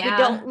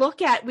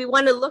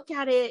want to look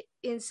at it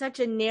in such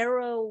a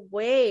narrow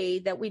way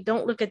that we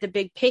don't look at the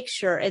big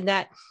picture, and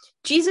that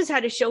Jesus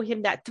had to show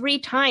him that 3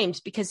 times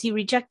because he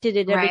rejected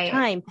it every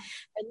time.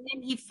 And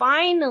then he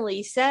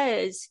finally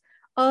says,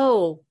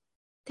 oh,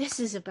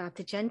 this is about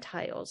the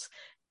Gentiles.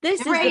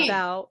 This is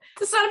about,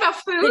 it's not about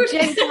food. The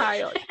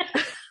Gentiles.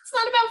 It's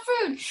not about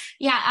food.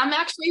 Yeah, I'm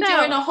actually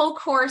doing a whole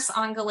course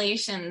on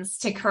Galatians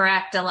to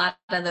correct a lot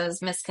of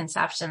those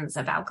misconceptions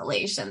about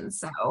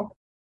Galatians.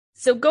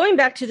 So going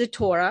back to the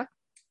Torah,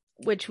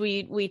 which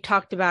we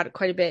talked about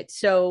quite a bit.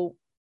 So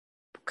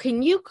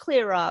can you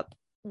clear up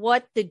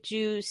what the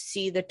Jews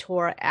see the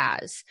Torah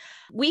as?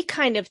 We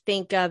kind of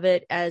think of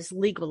it as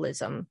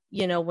legalism.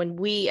 When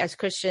we as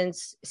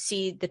Christians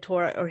see the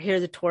Torah or hear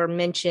the Torah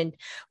mentioned,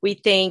 we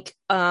think,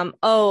 are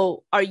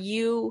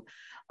you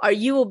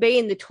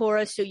obeying the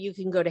Torah so you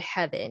can go to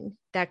heaven?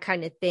 That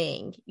kind of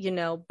thing,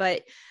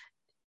 but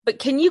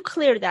can you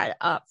clear that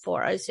up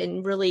for us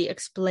and really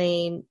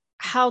explain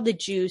how the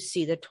Jews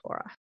see the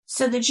Torah?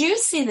 So the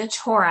Jews see the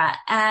Torah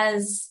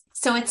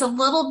so it's a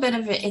little bit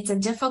of it's a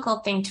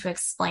difficult thing to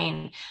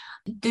explain.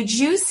 The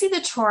Jews see the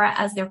Torah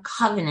as their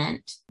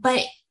covenant,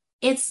 but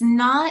it's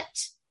not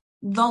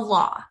the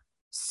law.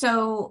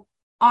 So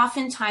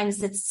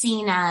oftentimes it's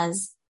seen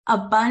as a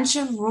bunch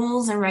of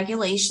rules and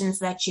regulations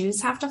that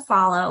Jews have to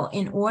follow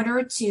in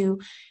order to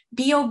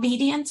be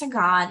obedient to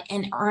God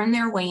and earn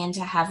their way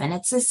into heaven.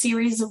 It's a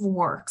series of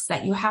works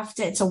that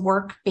it's a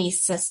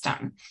work-based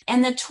system.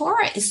 And the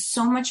Torah is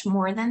so much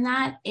more than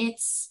that.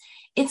 It's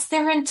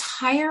their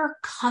entire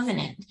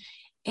covenant.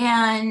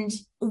 And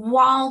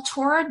while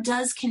Torah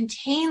does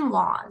contain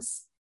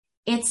laws,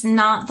 it's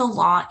not the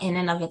law in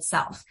and of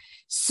itself.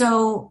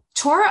 So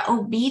Torah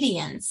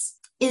obedience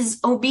is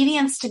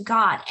obedience to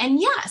God. And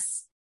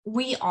yes,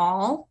 we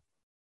all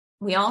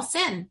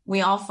sin.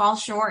 We all fall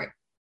short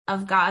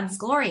of God's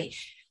glory.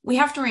 We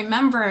have to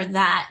remember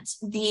that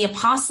the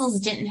apostles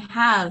didn't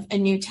have a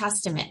New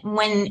Testament.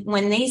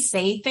 When they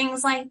say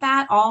things like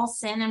that, all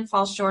sin and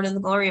fall short of the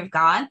glory of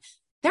God,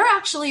 they're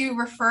actually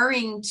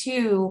referring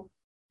to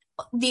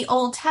the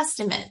Old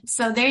Testament.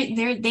 So they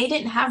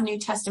didn't have New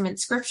Testament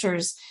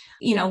scriptures.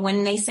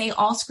 When they say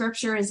all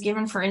scripture is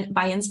given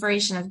by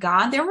inspiration of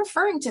God, they're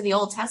referring to the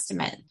Old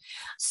Testament.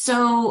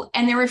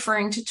 And they're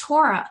referring to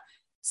Torah.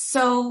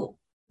 So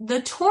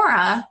the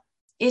Torah,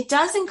 it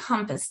does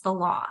encompass the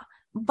law,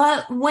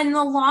 but when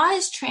the law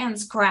is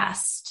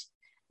transgressed,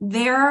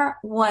 there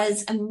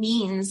was a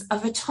means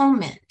of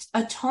atonement.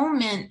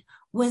 Atonement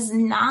was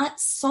not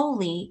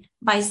solely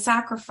by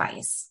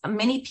sacrifice.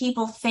 Many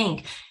people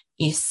think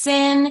you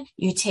sin,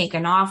 you take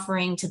an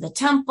offering to the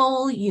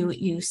temple,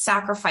 you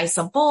sacrifice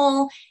a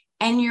bull,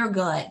 and you're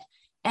good.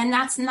 And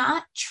that's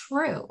not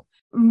true.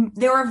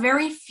 There were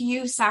very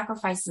few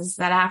sacrifices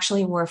that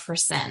actually were for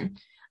sin.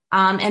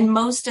 And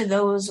most of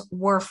those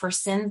were for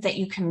sins that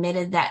you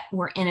committed that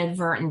were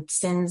inadvertent,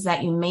 sins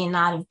that you may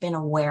not have been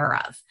aware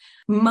of.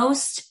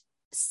 Most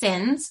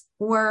sins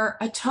were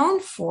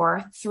atoned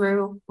for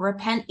through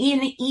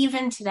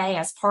even today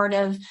as part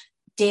of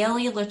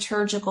daily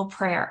liturgical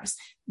prayers.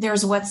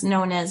 There's what's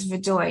known as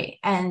Vidoy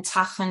and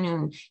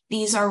Tachanun.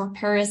 These are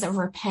prayers of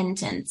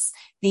repentance.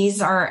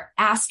 These are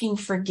asking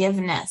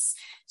forgiveness.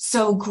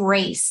 So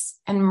grace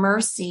and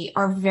mercy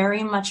are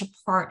very much a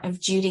part of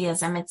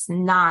Judaism. It's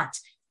not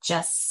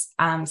just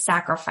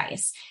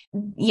sacrifice.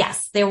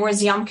 Yes, there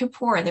was Yom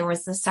Kippur. There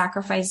was the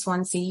sacrifice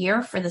once a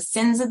year for the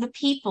sins of the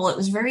people. It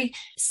was very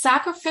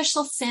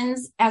sacrificial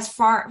sins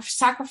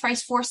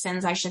sacrifice for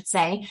sins, I should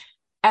say.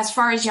 As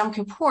far as Yom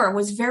Kippur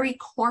was very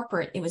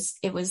corporate.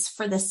 It was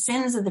for the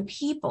sins of the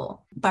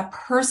people, but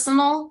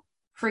personal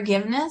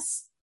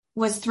forgiveness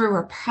was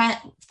through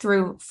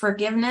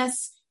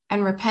forgiveness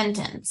and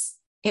repentance.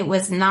 It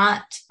was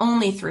not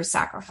only through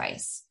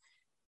sacrifice.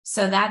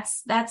 So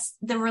that's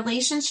the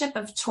relationship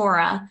of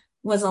Torah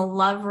was a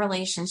love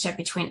relationship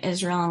between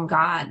Israel and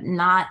God,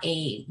 not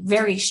a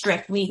very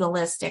strict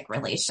legalistic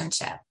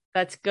relationship.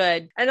 That's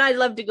good. And I'd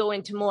love to go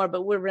into more,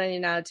 but we're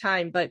running out of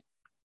time. But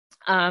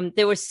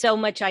there was so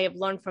much I have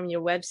learned from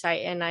your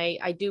website, and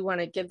I do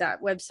want to give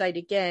that website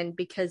again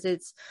because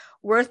it's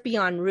Worth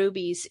Beyond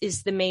Rubies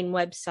is the main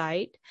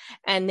website.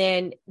 And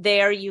then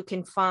there you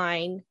can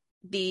find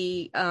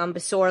the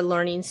Besorah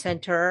Learning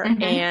Center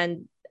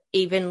and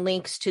even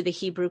links to the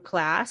Hebrew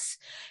class.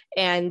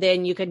 And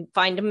then you can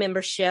find a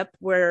membership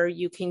where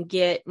you can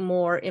get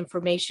more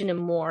information and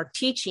more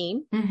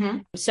teaching.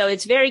 So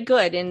it's very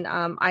good. And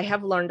I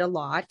have learned a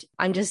lot.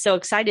 I'm just so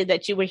excited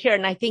that you were here.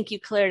 And I think you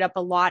cleared up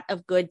a lot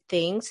of good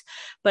things,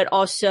 but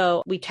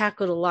also we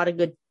tackled a lot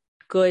of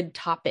good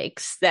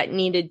topics that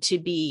needed to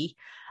be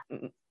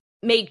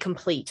made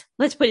complete.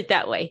 Let's put it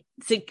that way,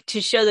 to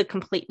show the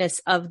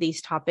completeness of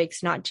these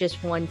topics, not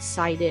just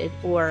one-sided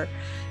or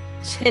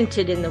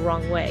tinted in the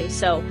wrong way.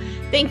 So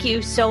thank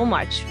you so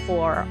much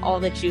for all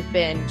that you've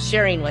been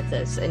sharing with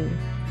us. And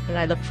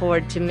I look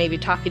forward to maybe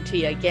talking to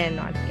you again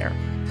on here.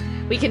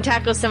 We can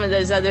tackle some of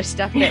those other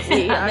stuff that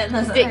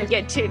we didn't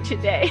get to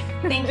today.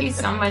 Thank you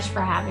so much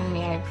for having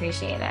me. I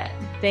appreciate it.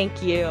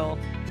 Thank you.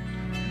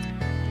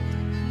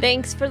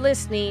 Thanks for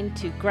listening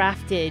to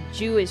Grafted,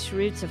 Jewish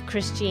Roots of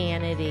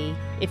Christianity.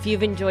 If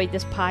you've enjoyed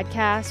this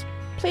podcast,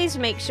 please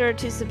make sure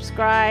to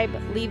subscribe,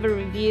 leave a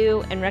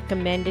review, and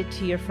recommend it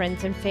to your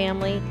friends and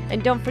family.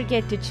 And don't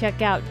forget to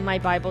check out my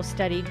Bible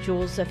study,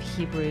 Jewels of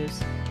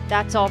Hebrews.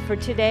 That's all for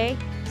today.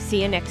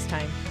 See you next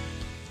time.